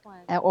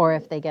 or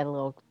if they get a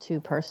little too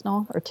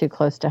personal or too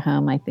close to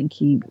home, I think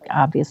he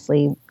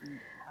obviously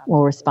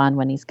will respond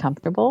when he's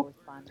comfortable.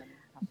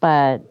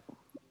 But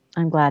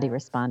I'm glad he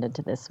responded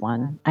to this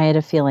one. I had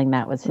a feeling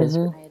that was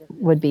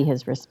would be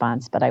his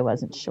response, but I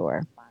wasn't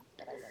sure.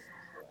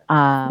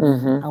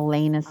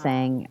 Elena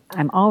saying,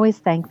 I'm always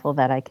thankful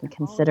that I can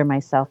consider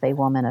myself a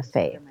woman of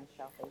faith.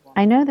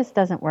 I know this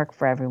doesn't work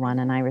for everyone,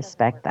 and I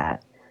respect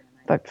that.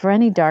 But for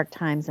any dark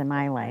times in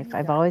my life,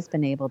 I've always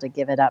been able to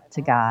give it up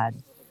to God.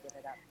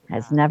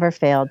 Has never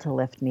failed to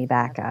lift me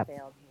back up.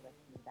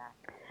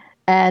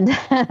 And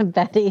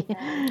Betty,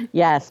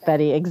 yes,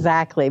 Betty,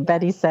 exactly.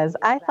 Betty says,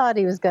 I thought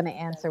he was going to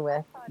answer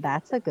with,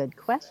 that's a good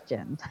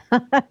question.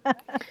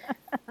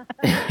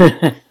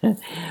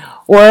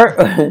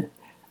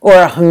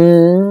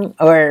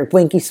 or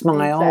winky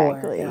smile.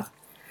 Exactly.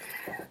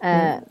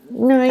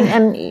 No,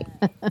 and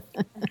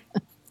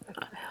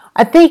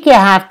I think you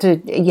have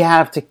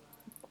to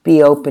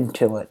be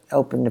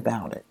open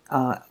about it.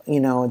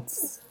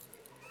 It's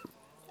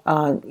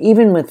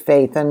even with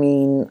faith. I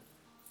mean,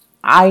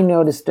 I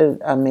noticed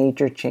a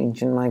major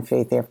change in my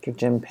faith after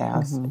Jim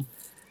passed.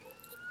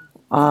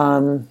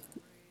 And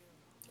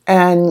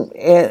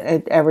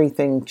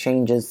everything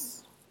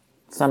changes,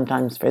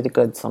 sometimes for the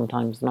good,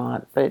 sometimes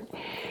not. But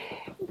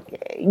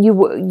you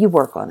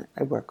work on it.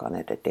 I work on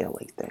it, a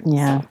daily thing.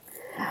 Yeah.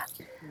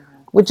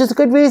 Which is a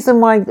good reason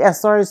why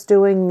SR is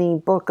doing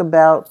the book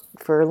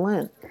for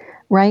Lent.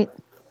 Right.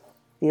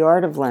 The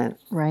art of Lent.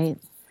 Right.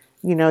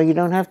 You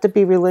don't have to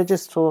be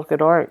religious to look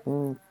at art.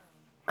 And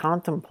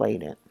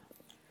contemplate it.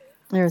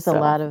 There's a So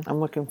lot of I'm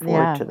looking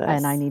forward to this.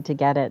 and I need to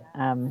get it.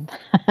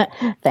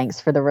 Thanks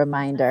for the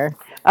reminder.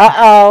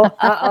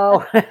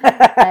 Uh-oh.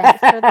 Thanks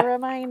for the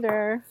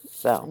reminder.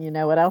 So, You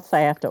know what else I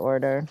have to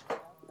order?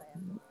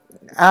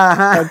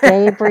 uh-huh. The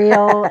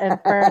Gabriel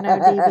Inferno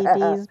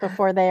DVDs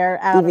before they are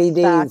out of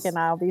DVDs. stock, and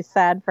I'll be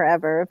sad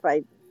forever if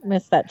I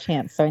miss that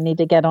chance. So I need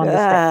to get on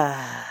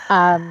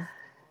this.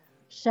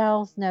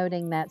 Shell's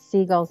noting that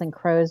seagulls and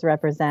crows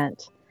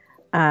represent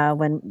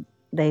when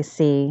they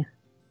see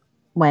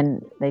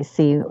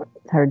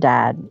her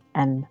dad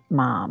and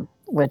mom,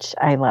 which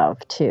I love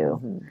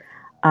too.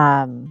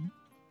 Mm-hmm.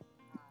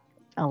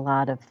 A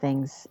lot of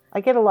things.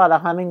 I get a lot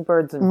of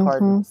hummingbirds and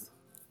cardinals.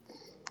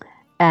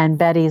 And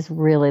Betty's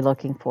really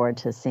looking forward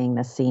to seeing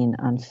the scene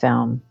on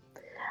film.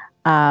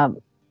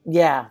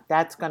 Yeah,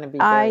 that's going to be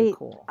very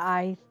cool.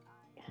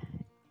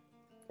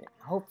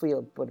 Hopefully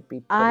it would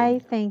be.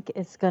 I think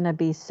it's going to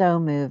be so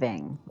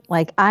moving.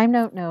 Like, I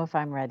don't know if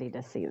I'm ready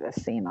to see this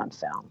scene on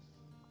film.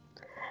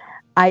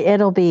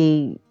 It'll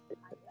be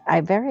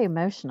very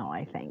emotional,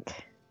 I think.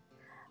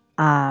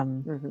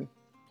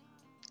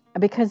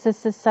 Because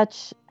this is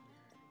such,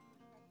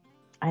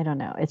 I don't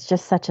know, it's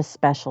just such a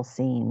special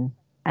scene.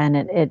 And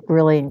it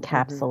really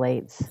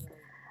encapsulates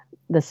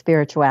the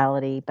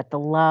spirituality, but the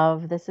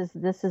love. This is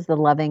the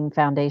loving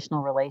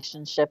foundational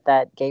relationship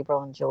that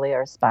Gabriel and Julie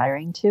are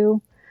aspiring to.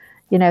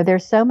 You know,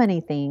 there's so many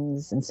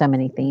things and so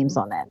many themes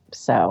on it.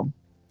 So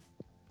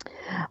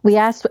we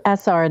asked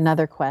SR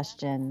another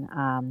question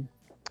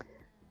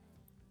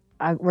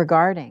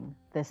regarding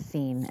this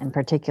scene in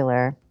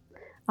particular.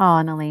 Oh,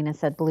 and Elena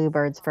said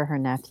bluebirds for her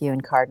nephew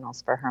and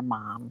cardinals for her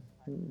mom.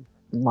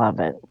 Love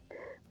it.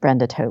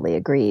 Brenda totally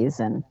agrees.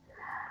 And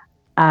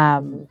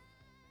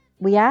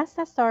we asked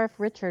SR if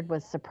Richard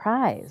was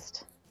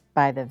surprised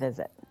by the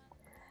visit.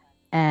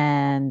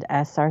 And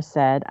SR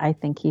said, I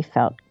think he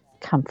felt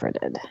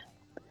comforted.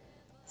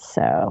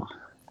 So,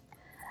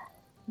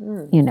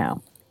 you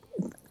know.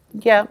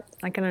 Yeah,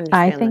 I can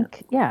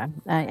understand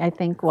I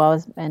think, well,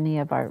 as many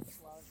of our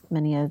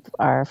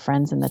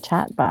friends in the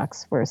chat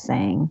box were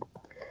saying,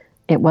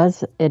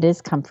 it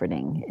is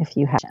comforting if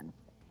you have.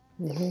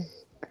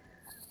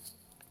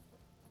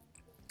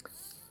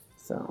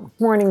 So,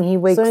 morning he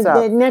wakes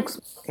up. The next,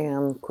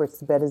 and of course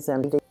the bed is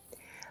empty,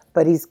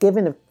 but he's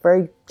given a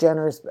very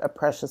generous, a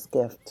precious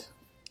gift.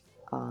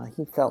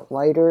 He felt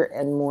lighter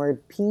and more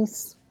at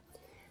peace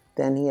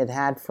than he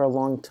had for a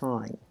long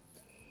time.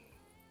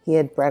 He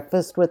had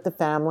breakfast with the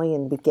family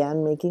and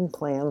began making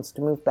plans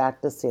to move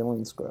back to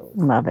Selinsgrove.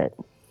 Love it.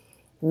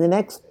 In the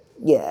next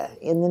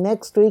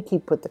week, he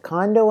put the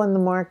condo on the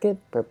market,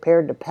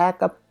 prepared to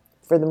pack up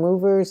for the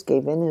movers,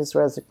 gave in his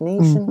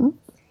resignation.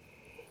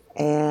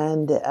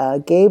 And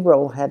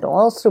Gabriel had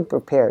also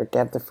prepared to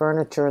have the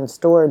furniture and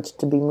storage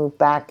to be moved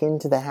back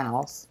into the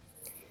house.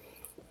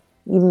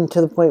 Even to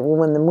the point where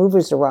when the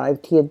movers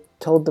arrived, he had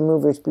told the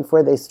movers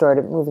before they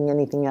started moving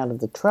anything out of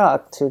the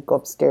truck to go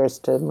upstairs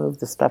to move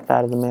the stuff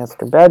out of the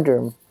master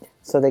bedroom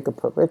so they could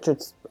put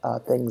Richard's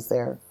things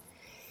there.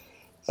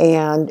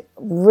 And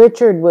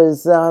Richard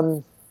was he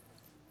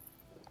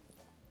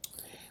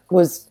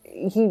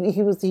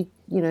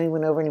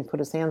went over and he put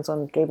his hands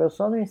on Gabriel's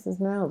shoulder and he says,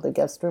 no, the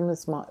guest room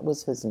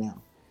was his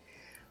now.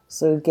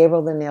 So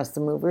Gabriel then asked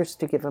the movers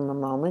to give him a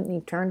moment, and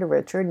he turned to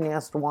Richard and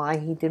asked why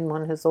he didn't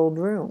want his old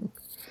room.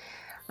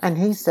 And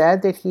he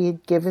said that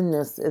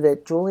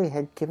that Julie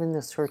had given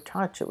this her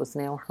touch. It was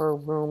now her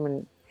room,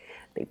 and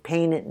they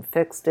painted and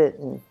fixed it,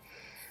 and,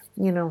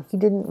 he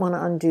didn't want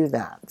to undo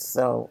that.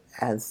 So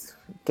as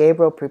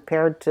Gabriel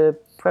prepared to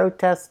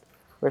protest,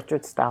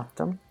 Richard stopped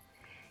him.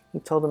 He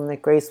told him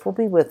that Grace will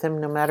be with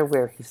him no matter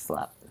where he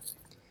slept,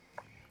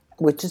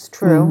 which is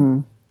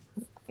true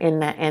in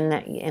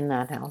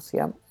that house.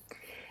 Yep,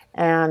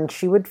 and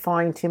she would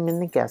find him in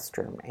the guest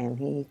room, and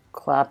he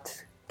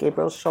clapped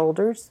Gabriel's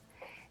shoulders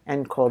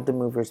and called the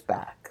movers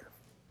back.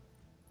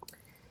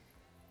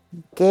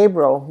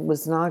 Gabriel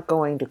was not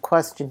going to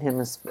question him,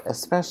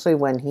 especially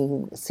when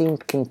he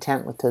seemed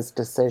content with his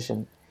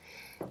decision,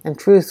 and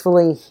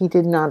truthfully, he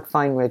did not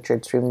find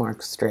Richard's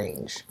remarks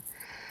strange.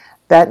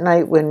 That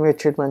night when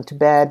Richard went to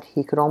bed,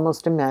 he could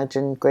almost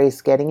imagine Grace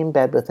getting in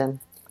bed with him.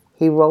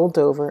 He rolled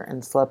over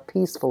and slept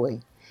peacefully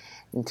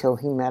until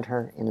he met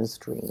her in his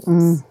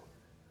dreams.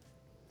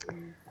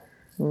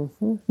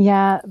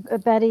 Yeah,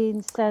 Betty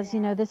says,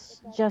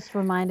 this just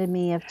reminded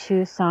me of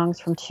two songs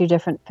from two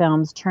different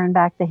films, Turn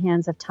Back the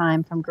Hands of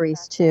Time from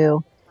Grease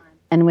 2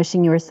 and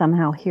Wishing You Were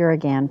Somehow Here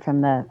Again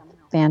from the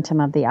Phantom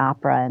of the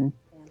Opera.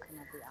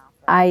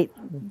 And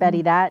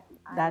Betty,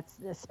 that's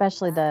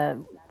especially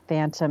the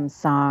Phantom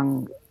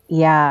song,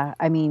 yeah,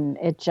 I mean,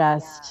 it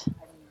just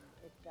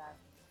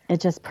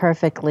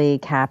perfectly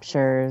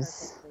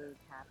captures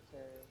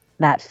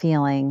that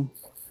feeling,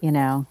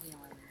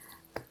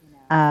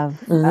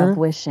 of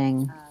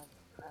wishing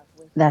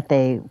that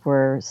they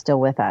were still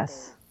with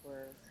us.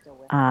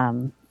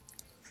 And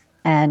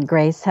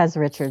Grace has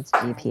Richard's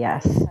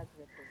GPS.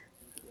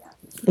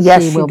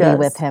 Yes, she will does. Be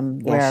with him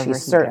wherever she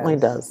certainly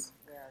goes.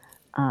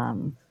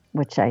 Does.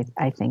 Which I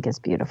think is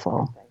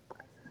beautiful.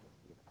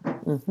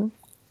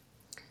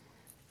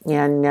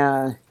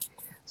 And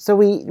so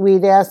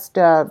we'd asked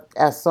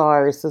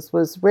SR, says,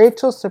 was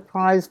Rachel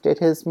surprised at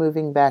his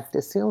moving back to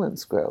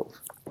Selinsgrove?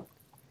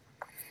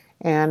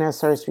 And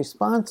SR's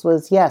response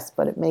was, yes,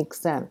 but it makes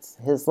sense.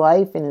 His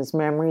life and his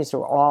memories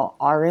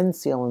are in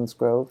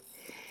Selinsgrove.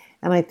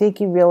 And I think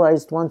he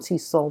realized once he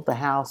sold the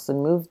house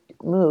and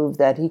moved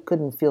that he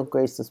couldn't feel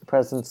Grace's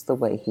presence the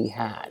way he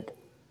had.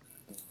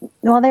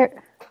 Well,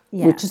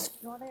 Which is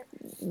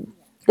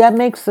that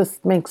makes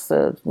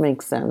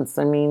sense.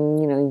 I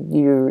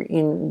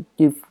mean,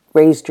 you've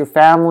raised your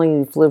family,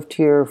 you've lived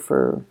here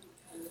for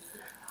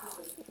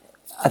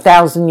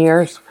 1,000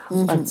 years,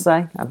 let's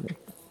say. I'm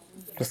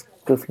just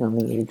goofing on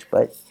the age,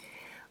 but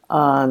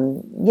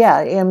yeah,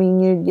 I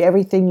mean,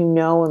 everything you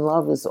know and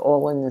love is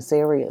all in this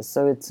area,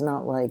 so it's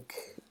not like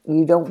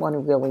you don't want to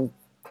really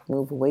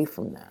move away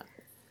from that.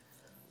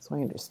 So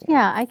I understand.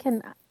 Yeah,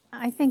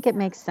 I think it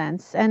makes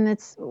sense. And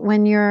it's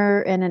when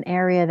you're in an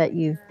area that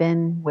you've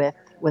been with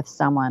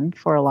someone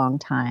for a long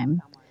time,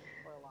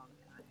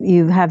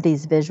 you have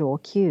these visual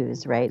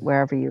cues, right?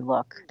 Wherever you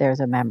look,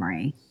 there's a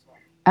memory.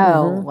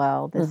 Oh,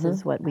 well, this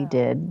is what we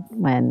did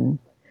when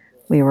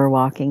we were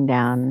walking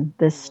down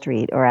this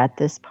street or at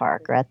this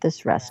park or at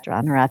this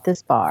restaurant or at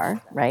this bar,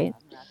 right?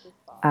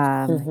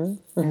 There's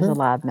a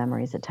lot of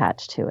memories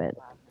attached to it.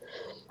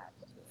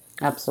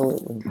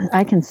 Absolutely.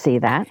 I can see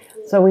that.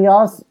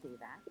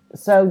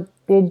 So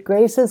did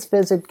Grace's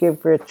visit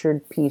give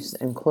Richard peace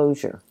and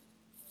closure?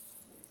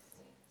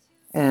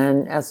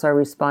 And SR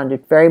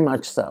responded, very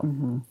much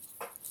so.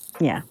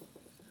 Yeah.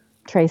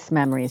 Trace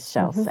memories,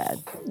 Shell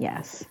said.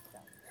 Yes.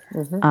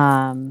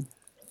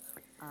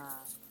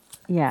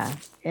 Yeah.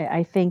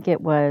 I think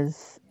it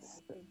was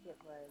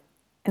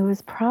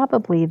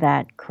probably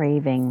that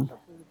craving,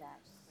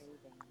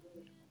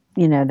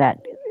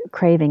 that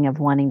craving of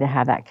wanting to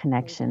have that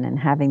connection, and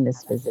having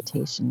this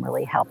visitation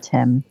really helped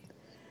him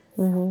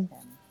to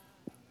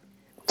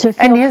feel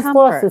and his comfort.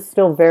 loss is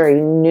still very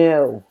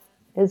new.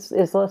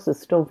 His loss is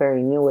still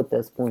very new at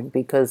this point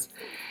because,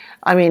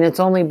 I mean, it's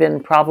only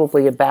been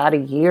probably about a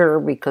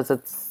year because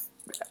it's,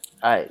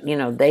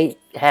 they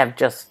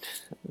haven't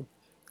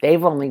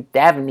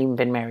even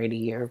been married a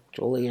year,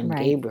 Julie and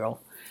Gabriel,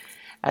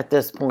 at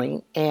this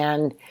point.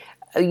 And,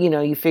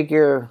 you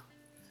figure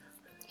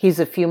he's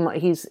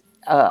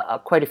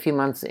quite a few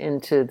months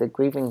into the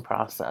grieving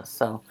process.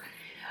 So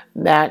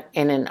that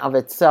in and of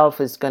itself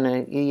is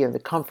going to, the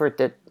comfort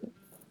that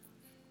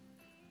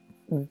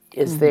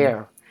is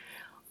there.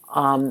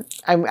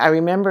 I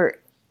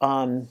remember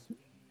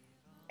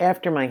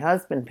after my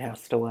husband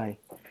passed away,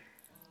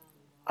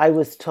 I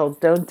was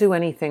told, don't do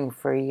anything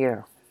for a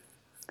year.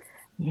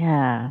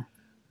 Yeah.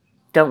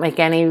 Don't make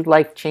any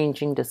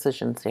life-changing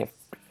decisions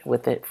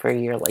with it for a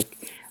year,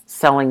 like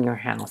selling your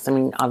house. I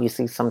mean,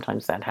 obviously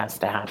sometimes that has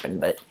to happen,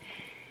 but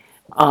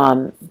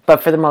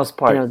for the most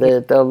part,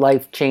 the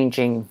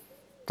life-changing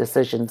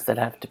decisions that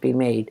have to be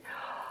made,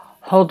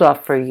 hold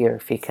off for a year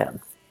if you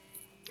can.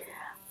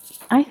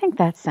 I think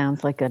that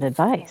sounds like good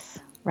advice,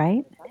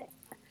 right?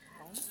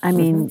 I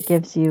mean,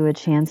 gives you a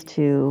chance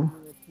to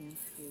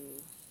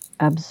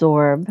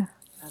absorb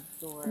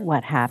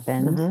what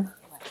happened,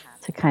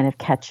 to kind of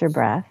catch your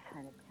breath,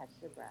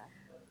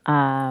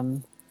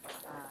 to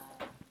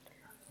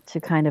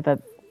kind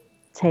of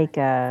take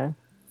a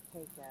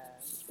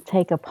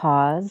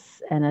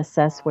pause and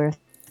assess where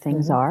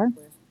things are.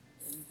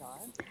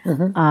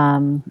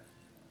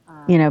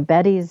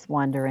 Betty's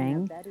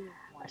wondering.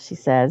 She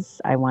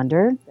says, I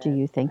wonder, do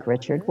you think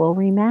Richard will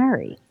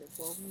remarry?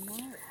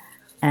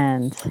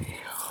 And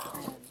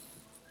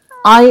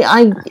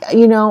I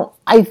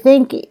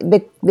think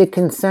the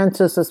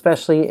consensus,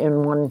 especially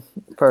in one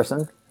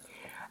person,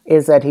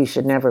 is that he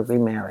should never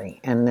remarry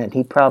and that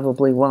he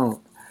probably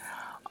won't.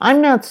 I'm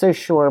not so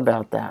sure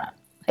about that.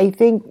 I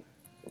think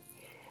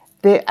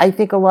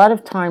a lot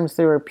of times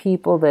there are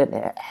people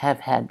that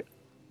have had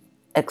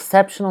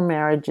exceptional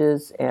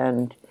marriages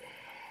and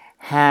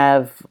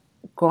have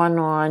gone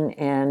on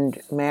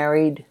and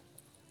married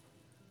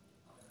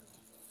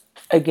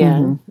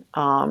again,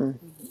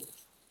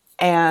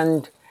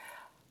 and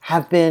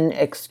have been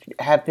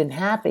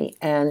happy,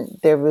 and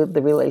the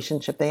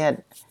relationship they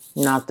had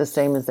not the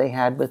same as they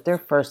had with their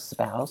first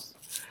spouse,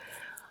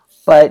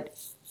 but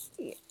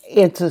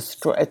it's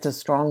a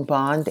strong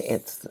bond.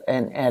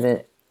 And at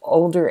an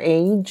older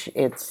age,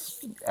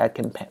 it's a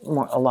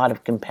lot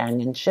of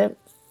companionship.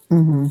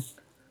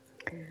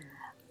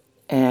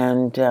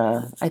 And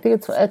I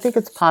think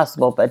it's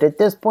possible, but at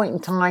this point in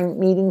time,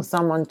 meeting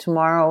someone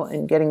tomorrow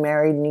and getting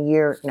married in a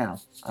year, no,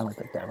 I don't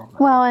think that will happen.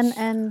 Well,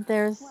 and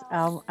there's,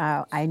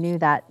 I knew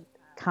that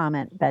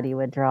comment Betty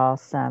would draw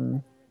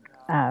some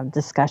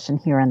discussion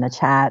here in the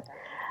chat.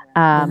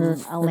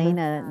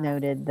 Elena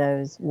noted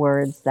those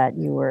words that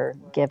you were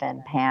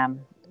given, Pam,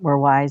 were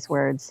wise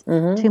words.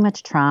 Too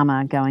much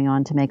trauma going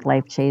on to make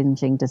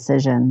life-changing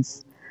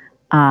decisions.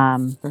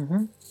 And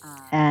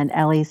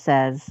Ellie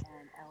says,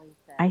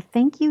 I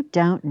think you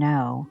don't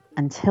know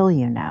until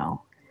you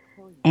know.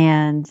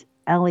 And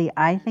Ellie,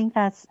 I think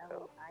that's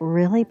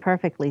really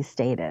perfectly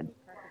stated.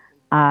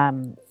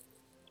 Um,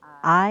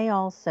 I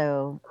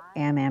also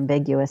am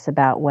ambiguous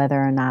about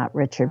whether or not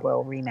Richard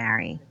will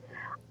remarry.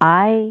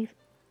 I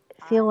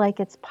feel like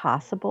it's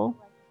possible,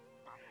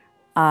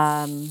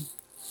 um,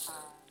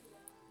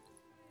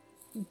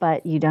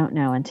 but you don't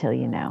know until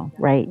you know,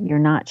 right? You're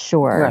not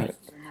sure. Right.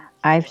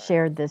 I've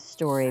shared this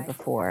story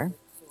before,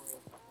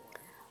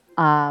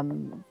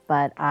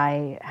 but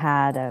I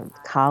had a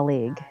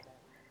colleague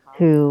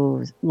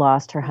who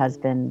lost her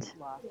husband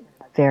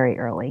very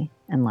early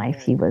in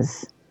life. He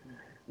was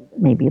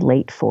maybe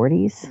late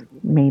 40s,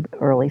 maybe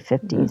early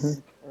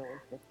 50s,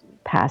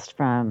 passed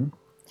from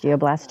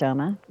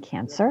glioblastoma,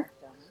 cancer,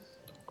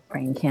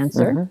 brain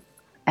cancer.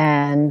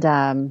 And,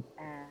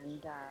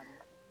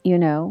 you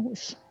know,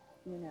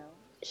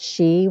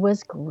 she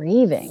was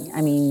grieving.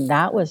 I mean,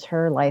 that was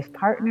her life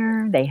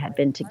partner. They had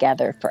been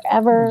together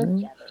forever.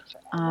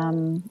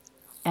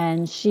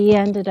 And she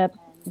ended up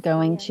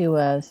going to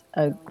a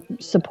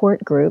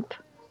support group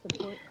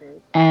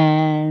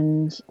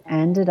and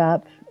ended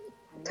up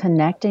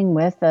connecting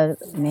with a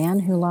man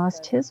who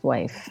lost his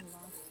wife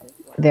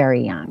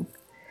very young.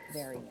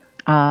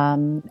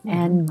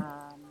 And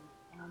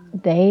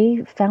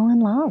they fell in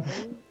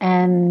love.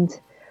 And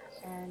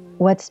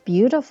what's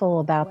beautiful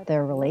about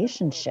their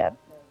relationship,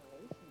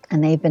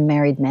 and they've been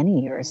married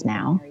many years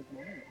now,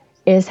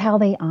 is how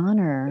they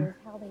honor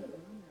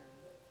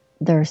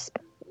their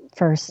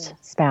first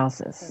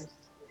spouses.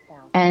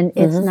 And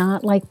it's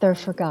not like they're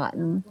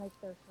forgotten.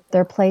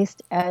 They're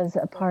placed as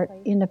a part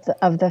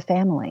of the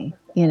family.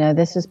 You know,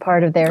 this is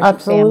part of their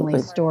Absolutely.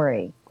 family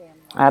story.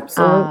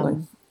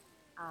 Absolutely.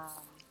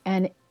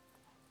 And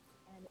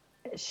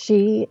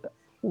she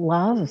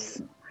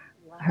loves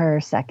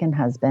her second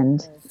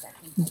husband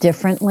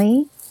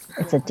differently.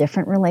 It's a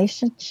different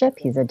relationship.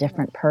 He's a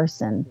different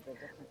person.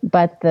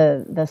 But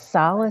the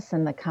solace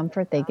and the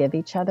comfort they give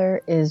each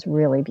other is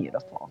really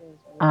beautiful.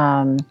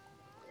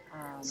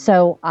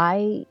 So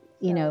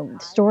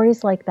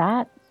stories like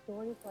that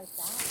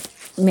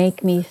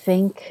make me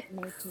think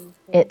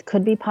it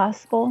could be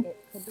possible.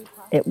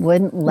 It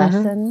wouldn't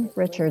lessen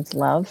Richard's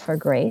love for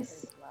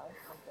Grace.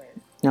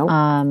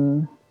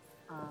 No.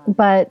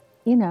 But,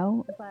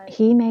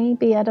 he may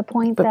be at a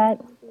point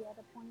that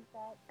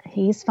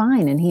he's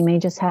fine and he may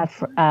just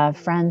have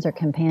friends or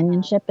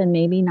companionship and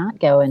maybe not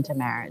go into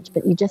marriage.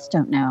 But you just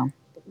don't know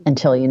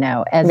until you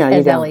know. As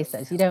Ellie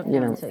says, you don't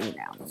know until you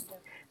know.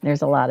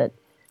 There's a lot of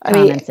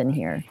comments in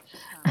here.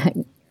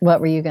 What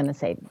were you going to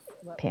say,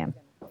 Pam?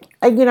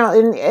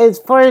 And as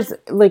far as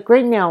like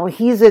right now,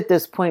 he's at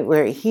this point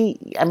where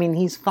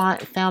he's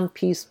found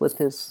peace with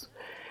this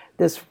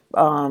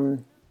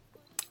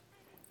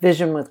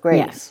vision with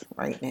Grace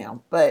right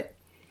now. But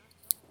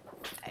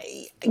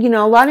a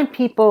lot of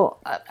people.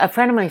 A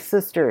friend of my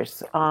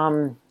sister's,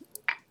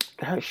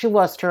 she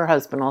lost her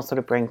husband also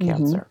to brain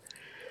cancer.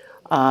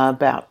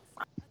 About,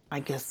 I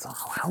guess,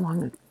 how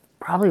long?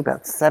 Probably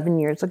about 7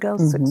 years ago,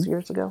 6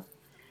 years ago.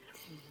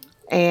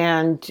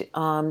 And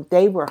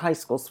they were high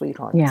school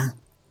sweethearts. Yeah.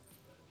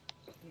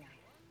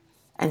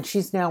 And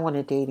she's now on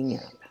a dating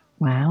app.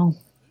 Wow.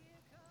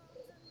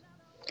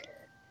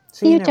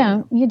 So you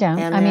don't.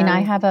 And I mean,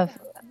 I have a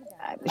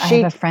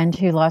friend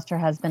who lost her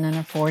husband in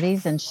her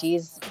 40s, and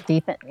she's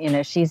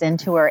she's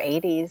into her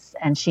 80s,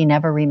 and she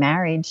never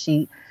remarried.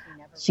 She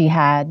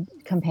had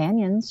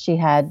companions. She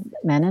had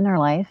men in her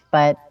life,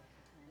 but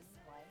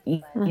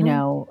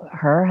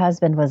her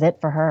husband was it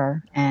for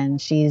her,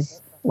 and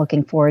she's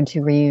looking forward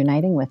to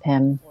reuniting with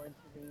him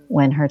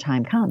when her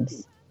time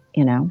comes.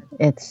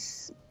 It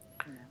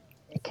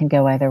can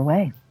go either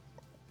way.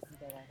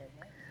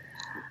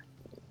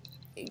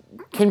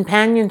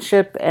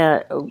 Companionship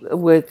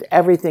with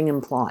everything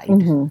implied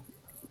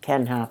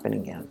can happen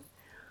again.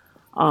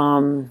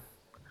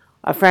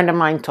 A friend of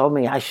mine told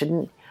me I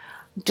shouldn't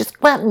just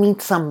go out and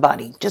meet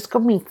somebody. Just go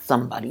meet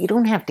somebody. You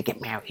don't have to get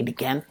married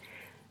again.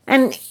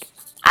 And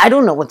I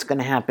don't know what's going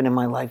to happen in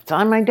my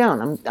lifetime. I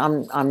don't.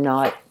 I'm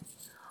not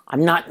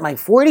in my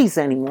 40s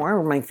anymore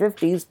or my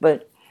 50s,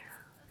 but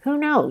who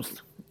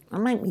knows? I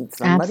might meet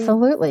somebody.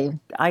 Absolutely.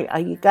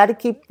 You got to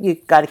keep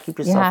yourself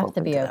open. You have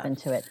to be open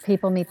to it.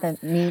 People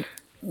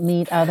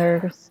meet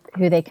others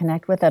who they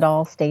connect with at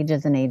all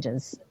stages and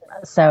ages.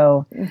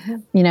 So,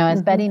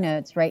 as Betty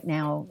notes, right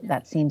now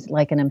that seems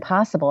like an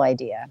impossible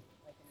idea.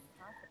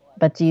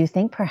 But do you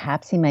think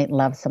perhaps he might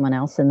love someone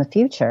else in the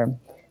future?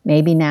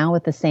 Maybe now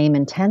with the same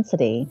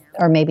intensity,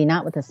 or maybe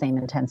not with the same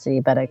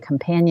intensity, but a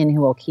companion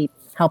who will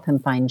help him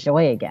find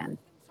joy again.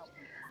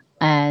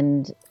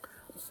 And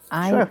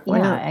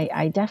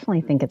I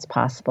definitely think it's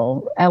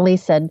possible. Ellie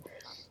said,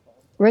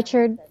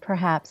 Richard,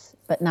 perhaps,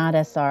 but not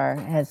SR,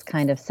 has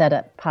kind of set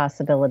up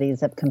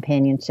possibilities of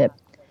companionship,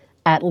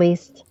 at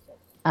least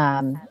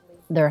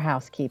their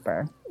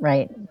housekeeper,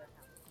 right?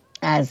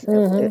 As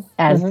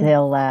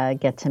they'll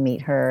get to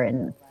meet her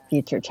in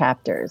future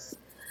chapters.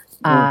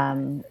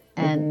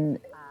 And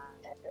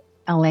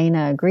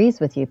Elena agrees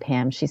with you,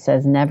 Pam. She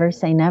says, never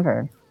say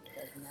never.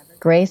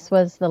 Grace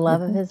was the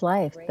love of his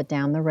life, but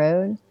down the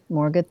road,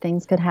 more good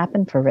things could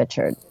happen for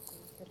Richard.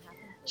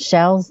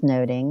 Shell's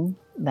noting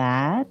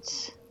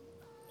that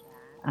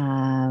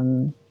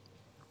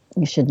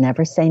You should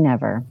never say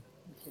never.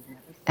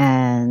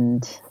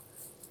 And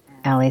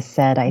Ellie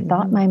said, I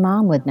thought my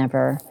mom would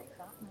never,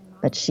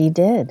 but she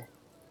did.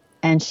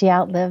 And she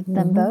outlived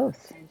them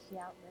both.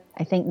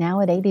 I think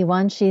now at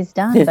 81 she's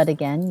done, but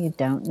again, you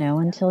don't know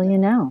until you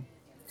know.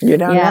 You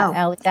don't know.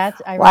 Ellie, I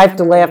Well, I have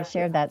to remember when you laugh.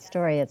 shared that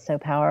story. It's so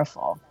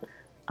powerful.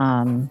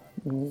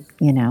 You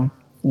know,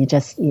 you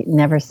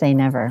never say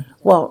never,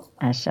 Well,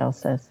 as Shell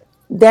says.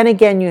 then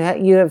again,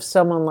 you have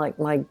someone like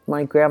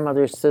my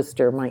grandmother's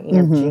sister, my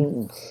Aunt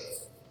Jean.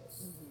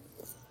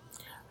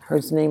 Her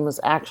name was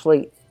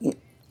actually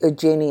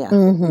Eugenia.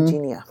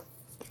 Eugenia.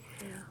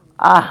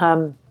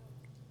 Her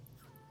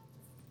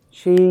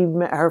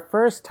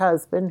first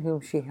husband,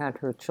 whom she had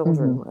her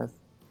children with,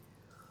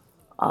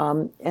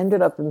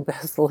 ended up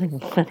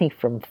embezzling money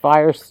from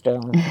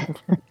Firestone,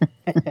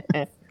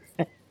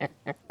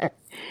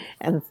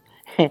 and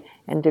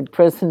did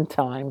prison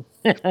time.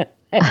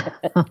 I'm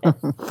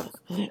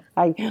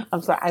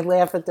sorry, I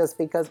laugh at this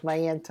because my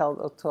aunt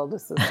told us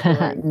this story.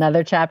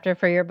 Another chapter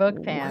for your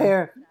book,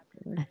 Pam.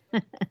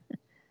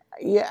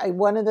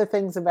 One of the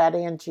things about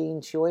Aunt Jean,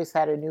 she always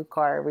had a new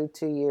car every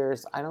 2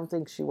 years. I don't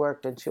think she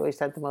worked, and she always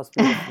had the most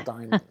beautiful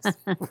diamonds.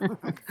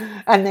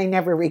 And they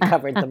never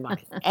recovered the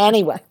money.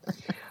 Anyway.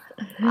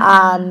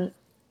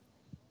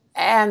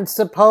 And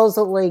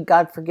supposedly,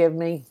 God forgive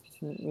me,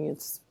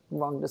 it's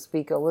wrong to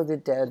speak over the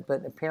dead,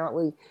 but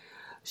apparently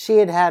she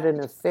had an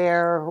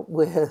affair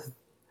with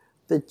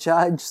the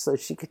judge so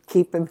she could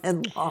keep him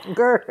in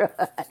longer.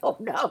 I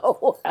don't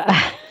know.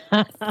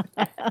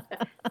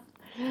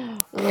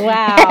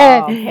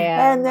 Wow,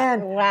 Pam.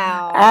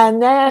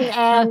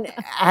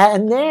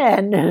 and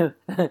then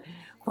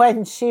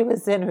when she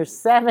was in her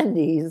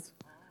 70s,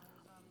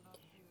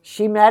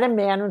 she met a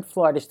man in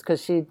Florida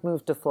because she'd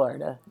moved to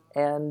Florida,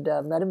 and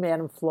met a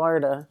man in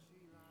Florida,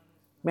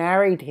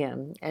 married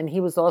him, and he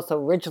was also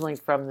originally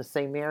from the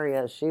same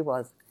area as she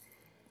was.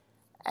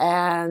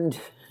 And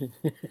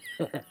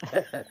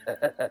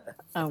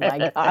oh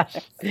my gosh,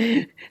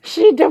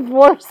 she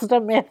divorced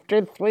him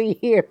after 3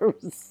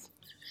 years.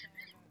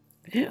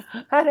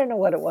 I don't know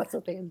what it was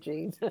with Aunt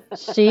Jean.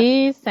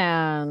 She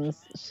sounds,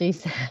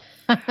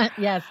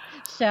 yes,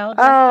 Shell.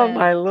 Oh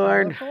my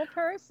Lord, powerful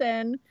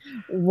person.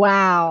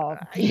 Wow.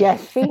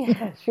 Yes, she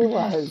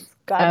was.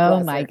 God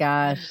bless my her.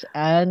 Gosh,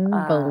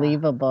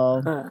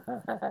 unbelievable.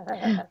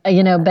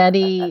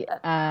 Betty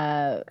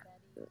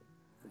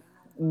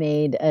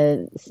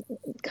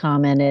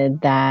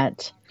commented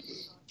that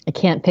I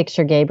can't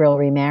picture Gabriel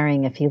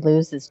remarrying if he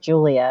loses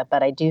Julia,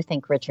 but I do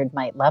think Richard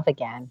might love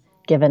again,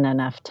 given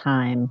enough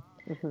time.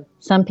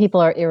 Some people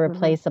are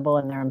irreplaceable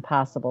and they're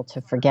impossible to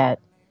forget.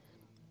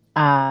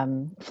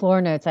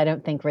 Floor notes, I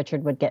don't think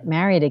Richard would get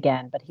married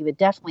again, but he would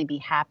definitely be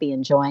happy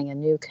enjoying a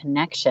new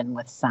connection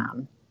with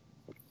some.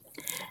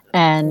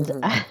 And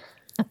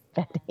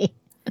Betty,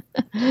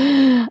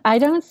 I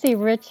don't see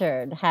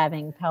Richard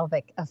having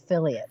pelvic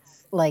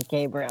affiliates like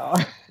Gabriel.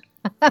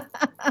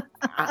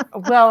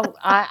 Well,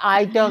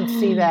 I don't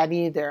see that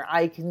either.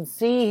 I can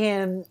see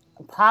him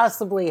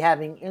possibly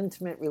having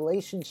intimate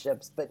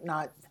relationships, but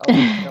not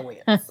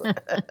affiliates.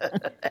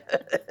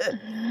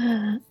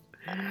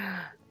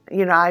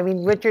 I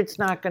mean, Richard's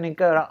not going to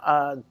go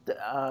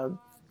to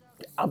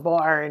a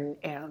bar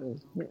and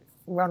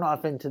run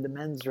off into the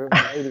men's room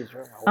or ladies'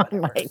 room or whatever.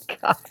 Oh my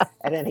God.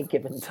 At any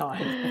given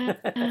time.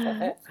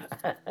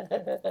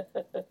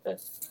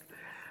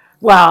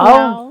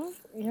 Well,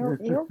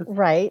 you're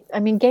right. I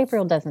mean,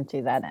 Gabriel doesn't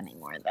do that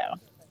anymore, though.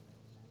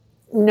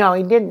 No,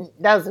 he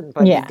doesn't,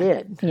 but he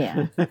did.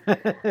 Yeah.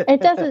 It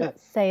doesn't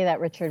say that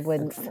Richard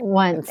wouldn't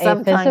want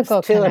a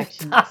physical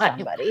connection with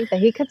somebody, but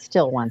he could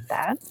still want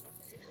that.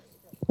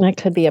 That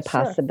could be a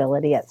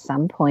possibility at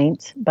some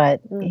point, but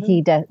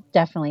he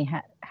definitely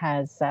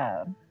has,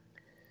 I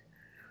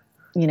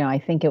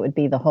think it would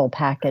be the whole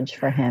package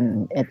for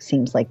him. It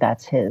seems like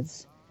that's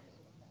his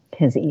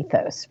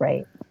ethos,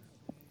 right?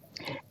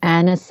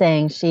 Anna's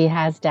saying she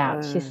has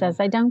doubts. She says,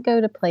 I don't go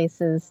to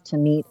places to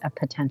meet a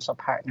potential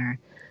partner.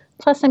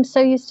 Plus, I'm so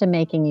used to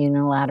making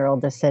unilateral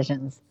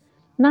decisions.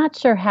 Not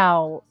sure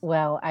how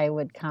well I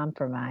would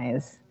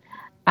compromise.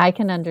 I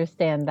can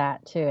understand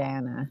that too,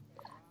 Anna.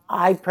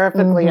 I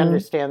perfectly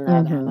understand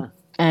that, Anna.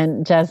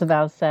 And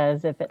Jezebel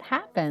says, if it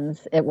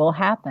happens, it will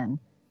happen,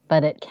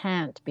 but it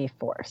can't be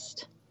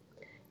forced,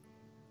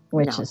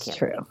 which is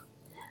true.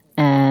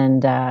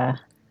 And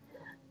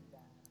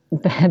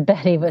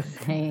Betty was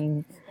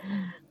saying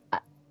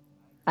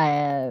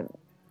that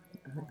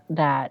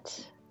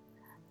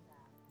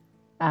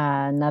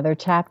another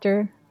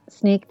chapter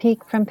sneak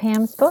peek from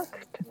Pam's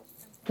book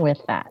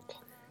with that.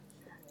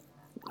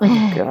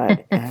 Oh,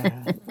 God.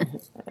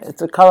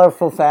 It's a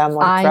colorful family.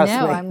 I trust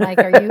know. me. I'm like,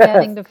 are you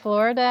heading to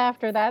Florida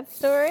after that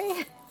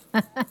story?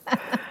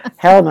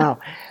 Hell no.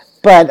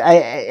 But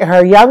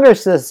her younger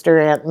sister,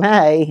 Aunt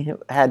May,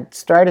 had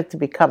started to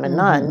become a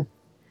nun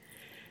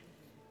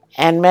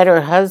and met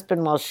her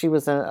husband while she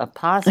was a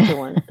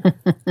postulant.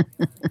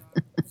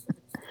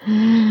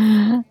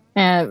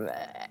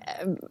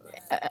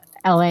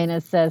 Elena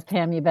says,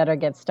 Pam, you better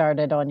get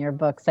started on your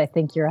books. I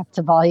think you're up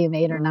to volume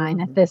 8 or 9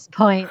 at this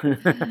point.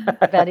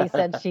 Betty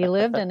said she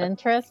lived an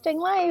interesting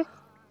life.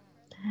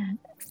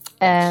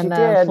 And She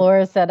did.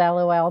 Flora said,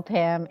 LOL,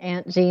 Pam,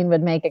 Aunt Jean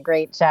would make a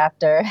great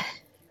chapter.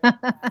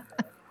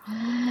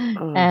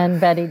 And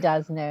Betty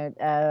does note,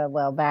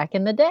 well, back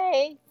in the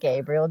day,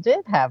 Gabriel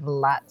did have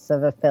lots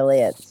of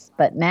affiliates,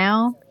 but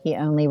now he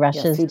only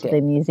rushes to the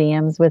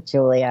museums with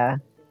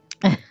Julia.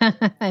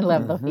 I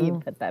love the way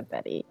you put that,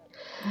 Betty.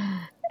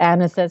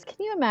 Anna says, can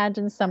you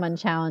imagine someone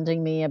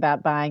challenging me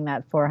about buying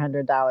that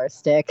 $400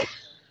 stick?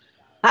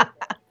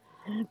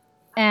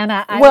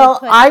 Anna,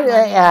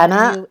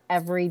 Anna, you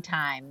every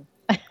time.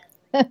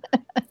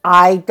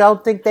 I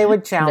don't think they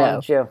would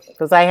challenge you,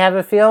 because I have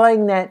a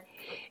feeling that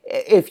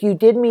if you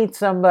did meet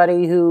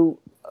somebody who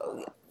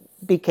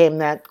became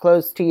that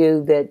close to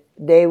you, that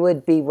they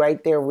would be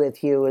right there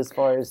with you as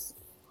far as.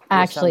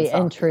 Actually,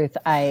 in truth,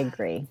 I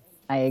agree.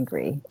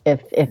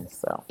 If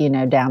so,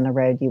 down the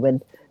road you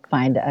would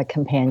find a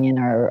companion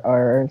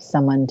or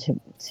someone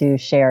to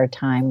share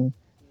time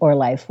or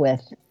life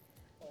with,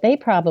 they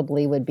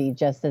probably would be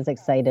just as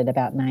excited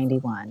about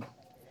 91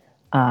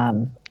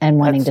 and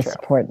wanting to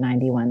support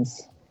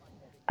 91's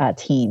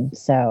team.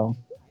 So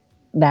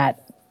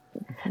that,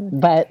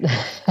 but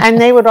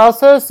and they would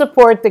also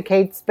support the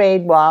Kate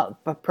Spade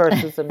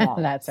purses and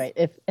wallets. That's right.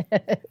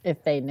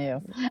 If they knew.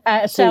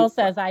 Shell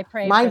says, I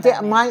pray for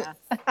them.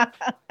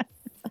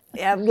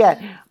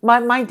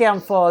 My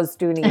downfall is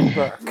Dooney and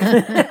Burke.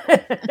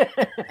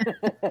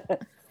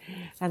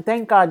 And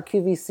thank God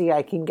QVC,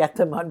 I can get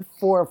them on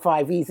 4 or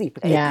 5 easy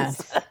pays.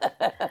 Yes.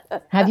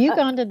 Have you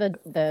gone to the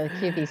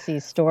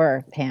QVC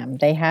store, Pam?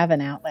 They have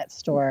an outlet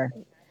store.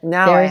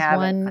 No, There's I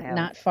haven't. one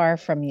not far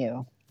from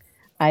you.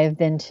 I have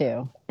been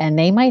to, and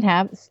they might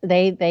have.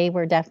 They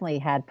were definitely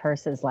had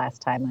purses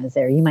last time I was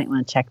there. You might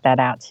want to check that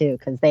out too,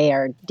 because they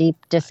are deep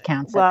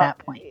discounts at that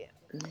point.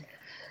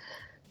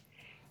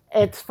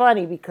 It's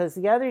funny because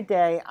the other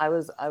day I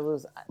was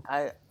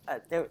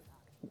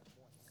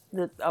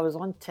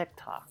on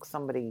TikTok.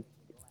 Somebody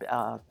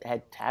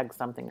had tagged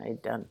something I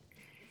had done,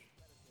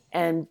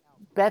 and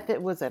Beth,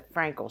 it was at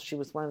Frankel. She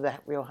was one of the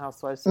Real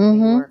Housewives of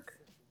New York.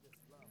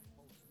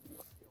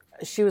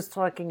 She was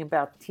talking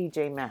about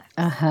TJ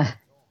Maxx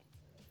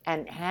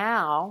and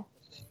how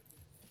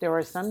there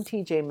are some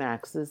TJ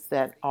Maxxes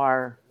that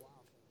are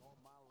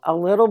a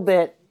little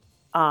bit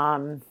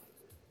more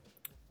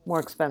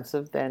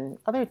expensive than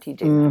other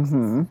TJ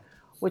Maxxes,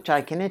 which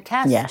I can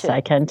attest to. Yes,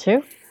 I can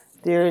too.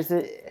 There's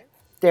one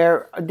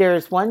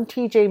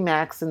TJ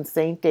Maxx in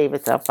St.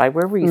 David's, up by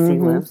where Reese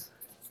lives,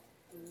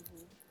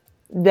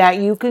 that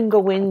you can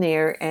go in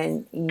there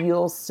and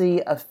you'll see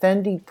a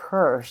Fendi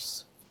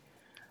purse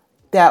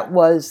that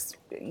was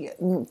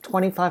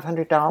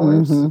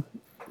 $2,500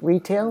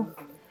 retail,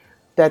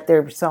 that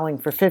they're selling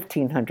for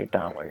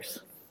 $1,500.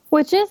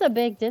 Which is a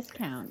big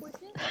discount.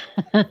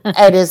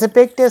 It is a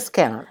big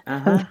discount.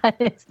 But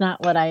it's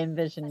not what I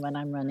envision when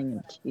I'm running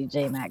a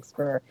TJ Maxx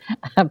for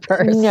a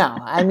purse. No,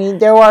 I mean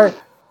there's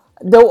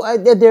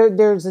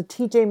a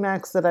TJ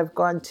Maxx that I've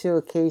gone to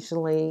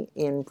occasionally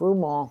in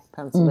Broomall,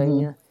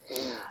 Pennsylvania.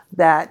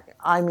 That,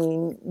 I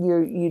mean,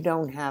 you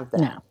don't have that.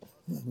 No.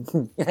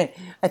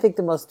 I think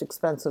the most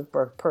expensive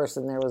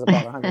person there was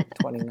about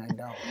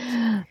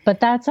 $129. But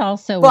that's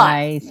also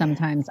why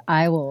sometimes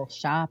I will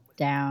shop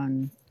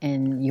down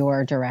in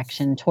your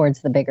direction towards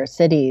the bigger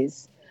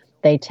cities.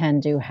 They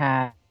tend to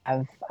have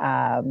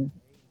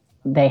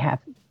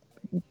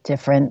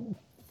different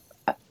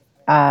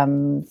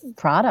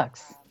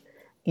products.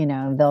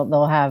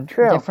 They'll have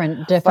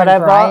different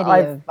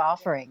variety of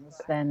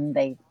offerings than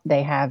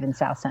they have in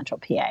South Central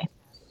PA.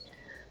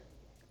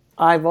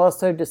 I've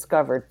also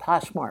discovered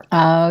Poshmark.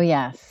 Oh,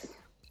 yes.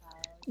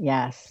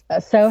 Yes.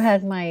 So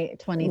has my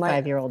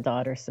 25-year-old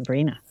daughter,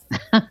 Sabrina.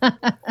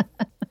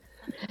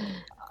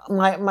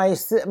 My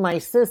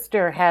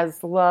sister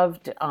has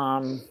loved,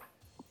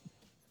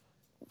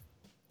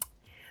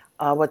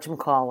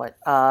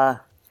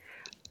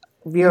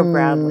 Vera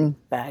Bradley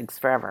bags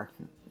forever.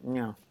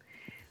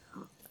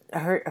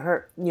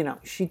 Her,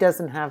 she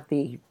doesn't have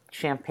the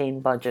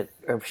champagne budget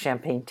or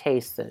champagne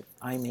taste that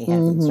I may have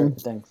in certain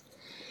things.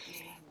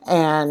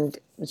 And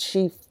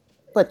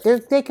but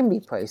they can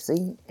be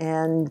pricey.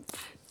 And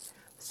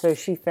so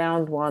she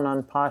found one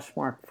on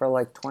Poshmark for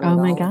like $20. Oh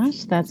my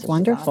gosh, that's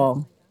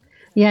wonderful.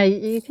 Yeah,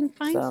 you can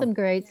find some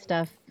great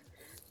stuff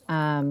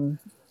at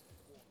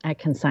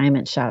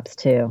consignment shops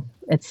too.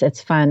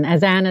 It's fun.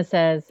 As Anna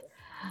says,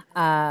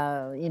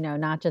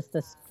 not just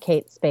the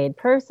Kate Spade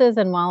purses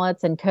and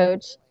wallets and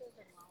Coach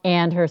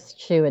and her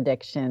shoe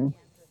addiction.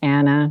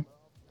 Anna,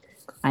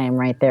 I am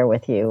right there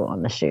with you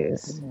on the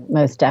shoes,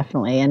 most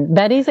definitely. And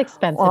Betty's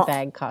expensive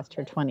bag cost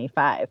her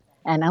 $25.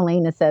 And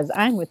Elena says,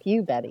 "I'm with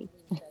you, Betty."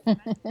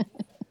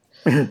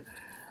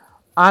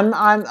 I'm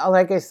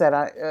like I said,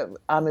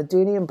 I'm a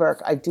Dooney and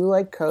Burke. I do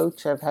like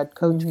Coach. I've had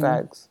Coach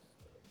bags,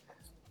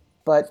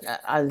 but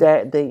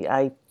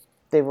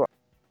they were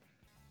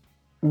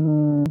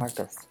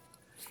Marcus.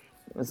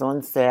 It was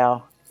on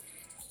sale,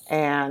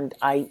 and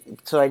I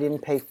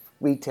didn't pay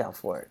retail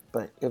for it,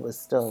 but it was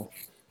still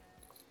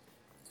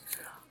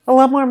a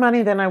lot more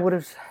money than I would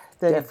have.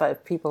 That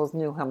if people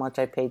knew how much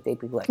I paid, they'd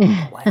be like,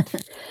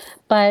 "What?"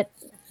 But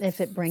if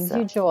it brings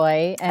you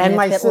joy, and if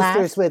my it sister's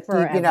lasts with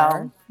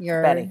forever,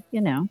 you're Betty.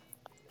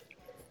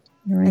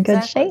 You're in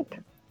good shape.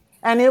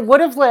 And it would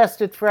have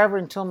lasted forever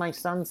until my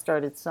son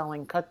started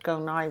selling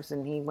Cutco knives,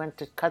 and he went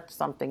to cut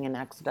something and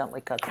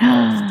accidentally cut the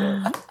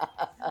knives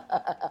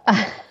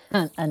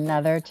too.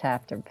 Another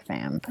chapter,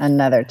 fam.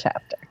 Another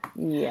chapter.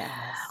 Yes.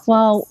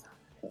 Well,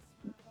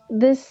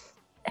 this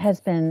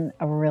has been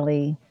a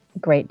really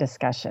great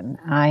discussion.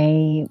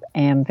 I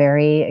am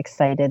very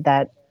excited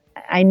that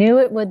I knew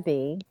it would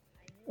be.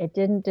 It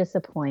didn't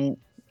disappoint.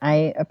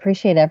 I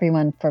appreciate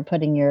everyone for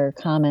putting your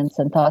comments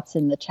and thoughts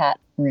in the chat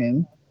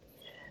room.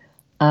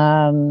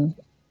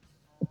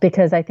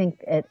 Because I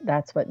think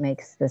that's what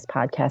makes this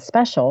podcast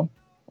special.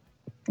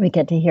 We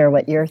get to hear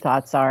what your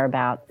thoughts are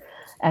about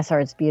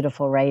SR's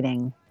beautiful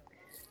writing.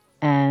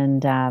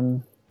 And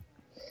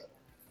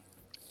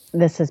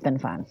this has been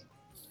fun.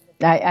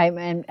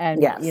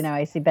 Yes.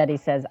 I see Betty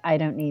says, I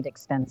don't need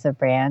expensive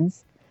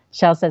brands.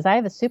 Shell says, I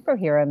have a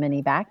superhero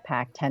mini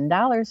backpack,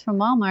 $10 from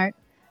Walmart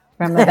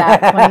from about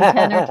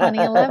 2010 or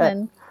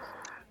 2011.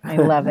 I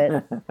love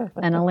it.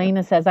 And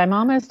Elena says, I'm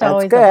almost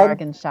always a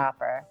bargain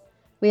shopper.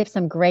 We have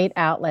some great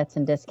outlets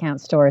and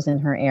discount stores in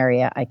her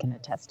area. I can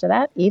attest to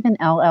that. Even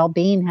LL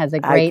Bean has a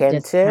great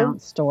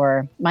discount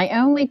store. My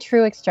only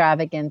true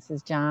extravagance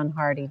is John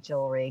Hardy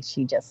jewelry.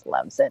 She just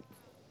loves it.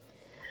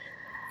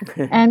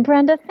 And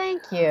Brenda,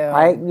 thank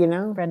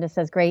you. Brenda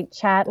says, great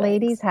chat,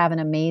 ladies. Have an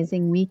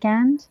amazing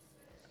weekend.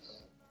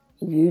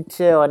 You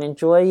too. And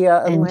enjoy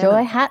Atlanta.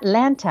 Enjoy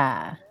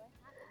Atlanta.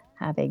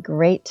 Have a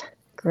great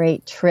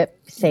trip.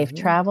 Safe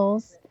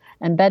travels.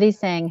 And Betty's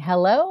saying,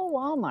 hello,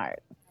 Walmart.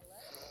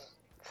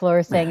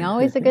 Flora's saying,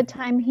 always a good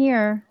time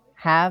here.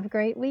 Have a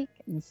great week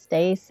and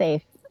stay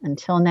safe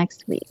until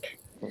next week.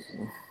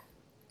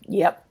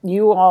 Yep.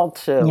 You all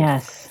too.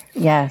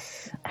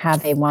 Yes.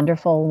 Have a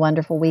wonderful,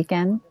 wonderful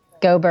weekend.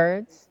 Go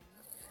Birds.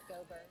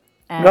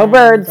 And, Go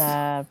Birds.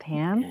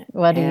 Pam,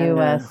 what are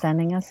you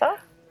sending us off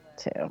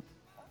to?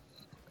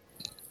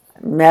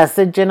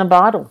 Message in a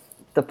Bottle.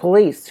 The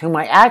Police, whom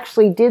I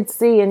actually did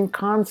see in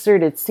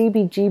concert at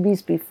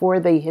CBGB's before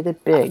they hit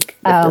it big.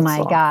 Oh my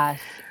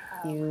gosh.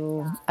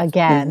 You,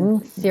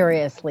 again,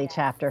 seriously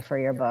chapter for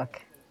your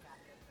book.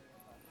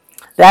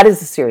 That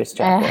is a serious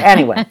chapter.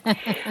 Anyway.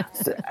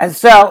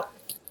 So,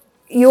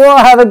 you all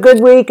have a good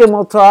week and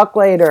we'll talk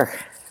later.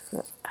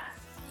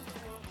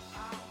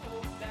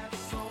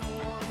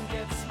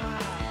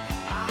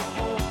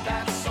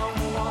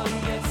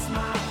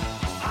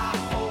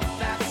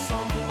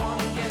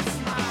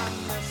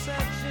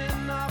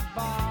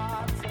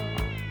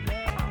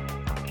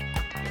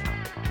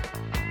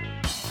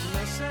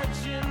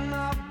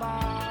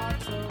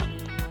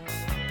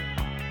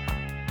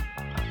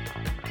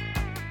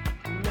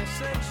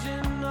 Message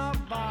in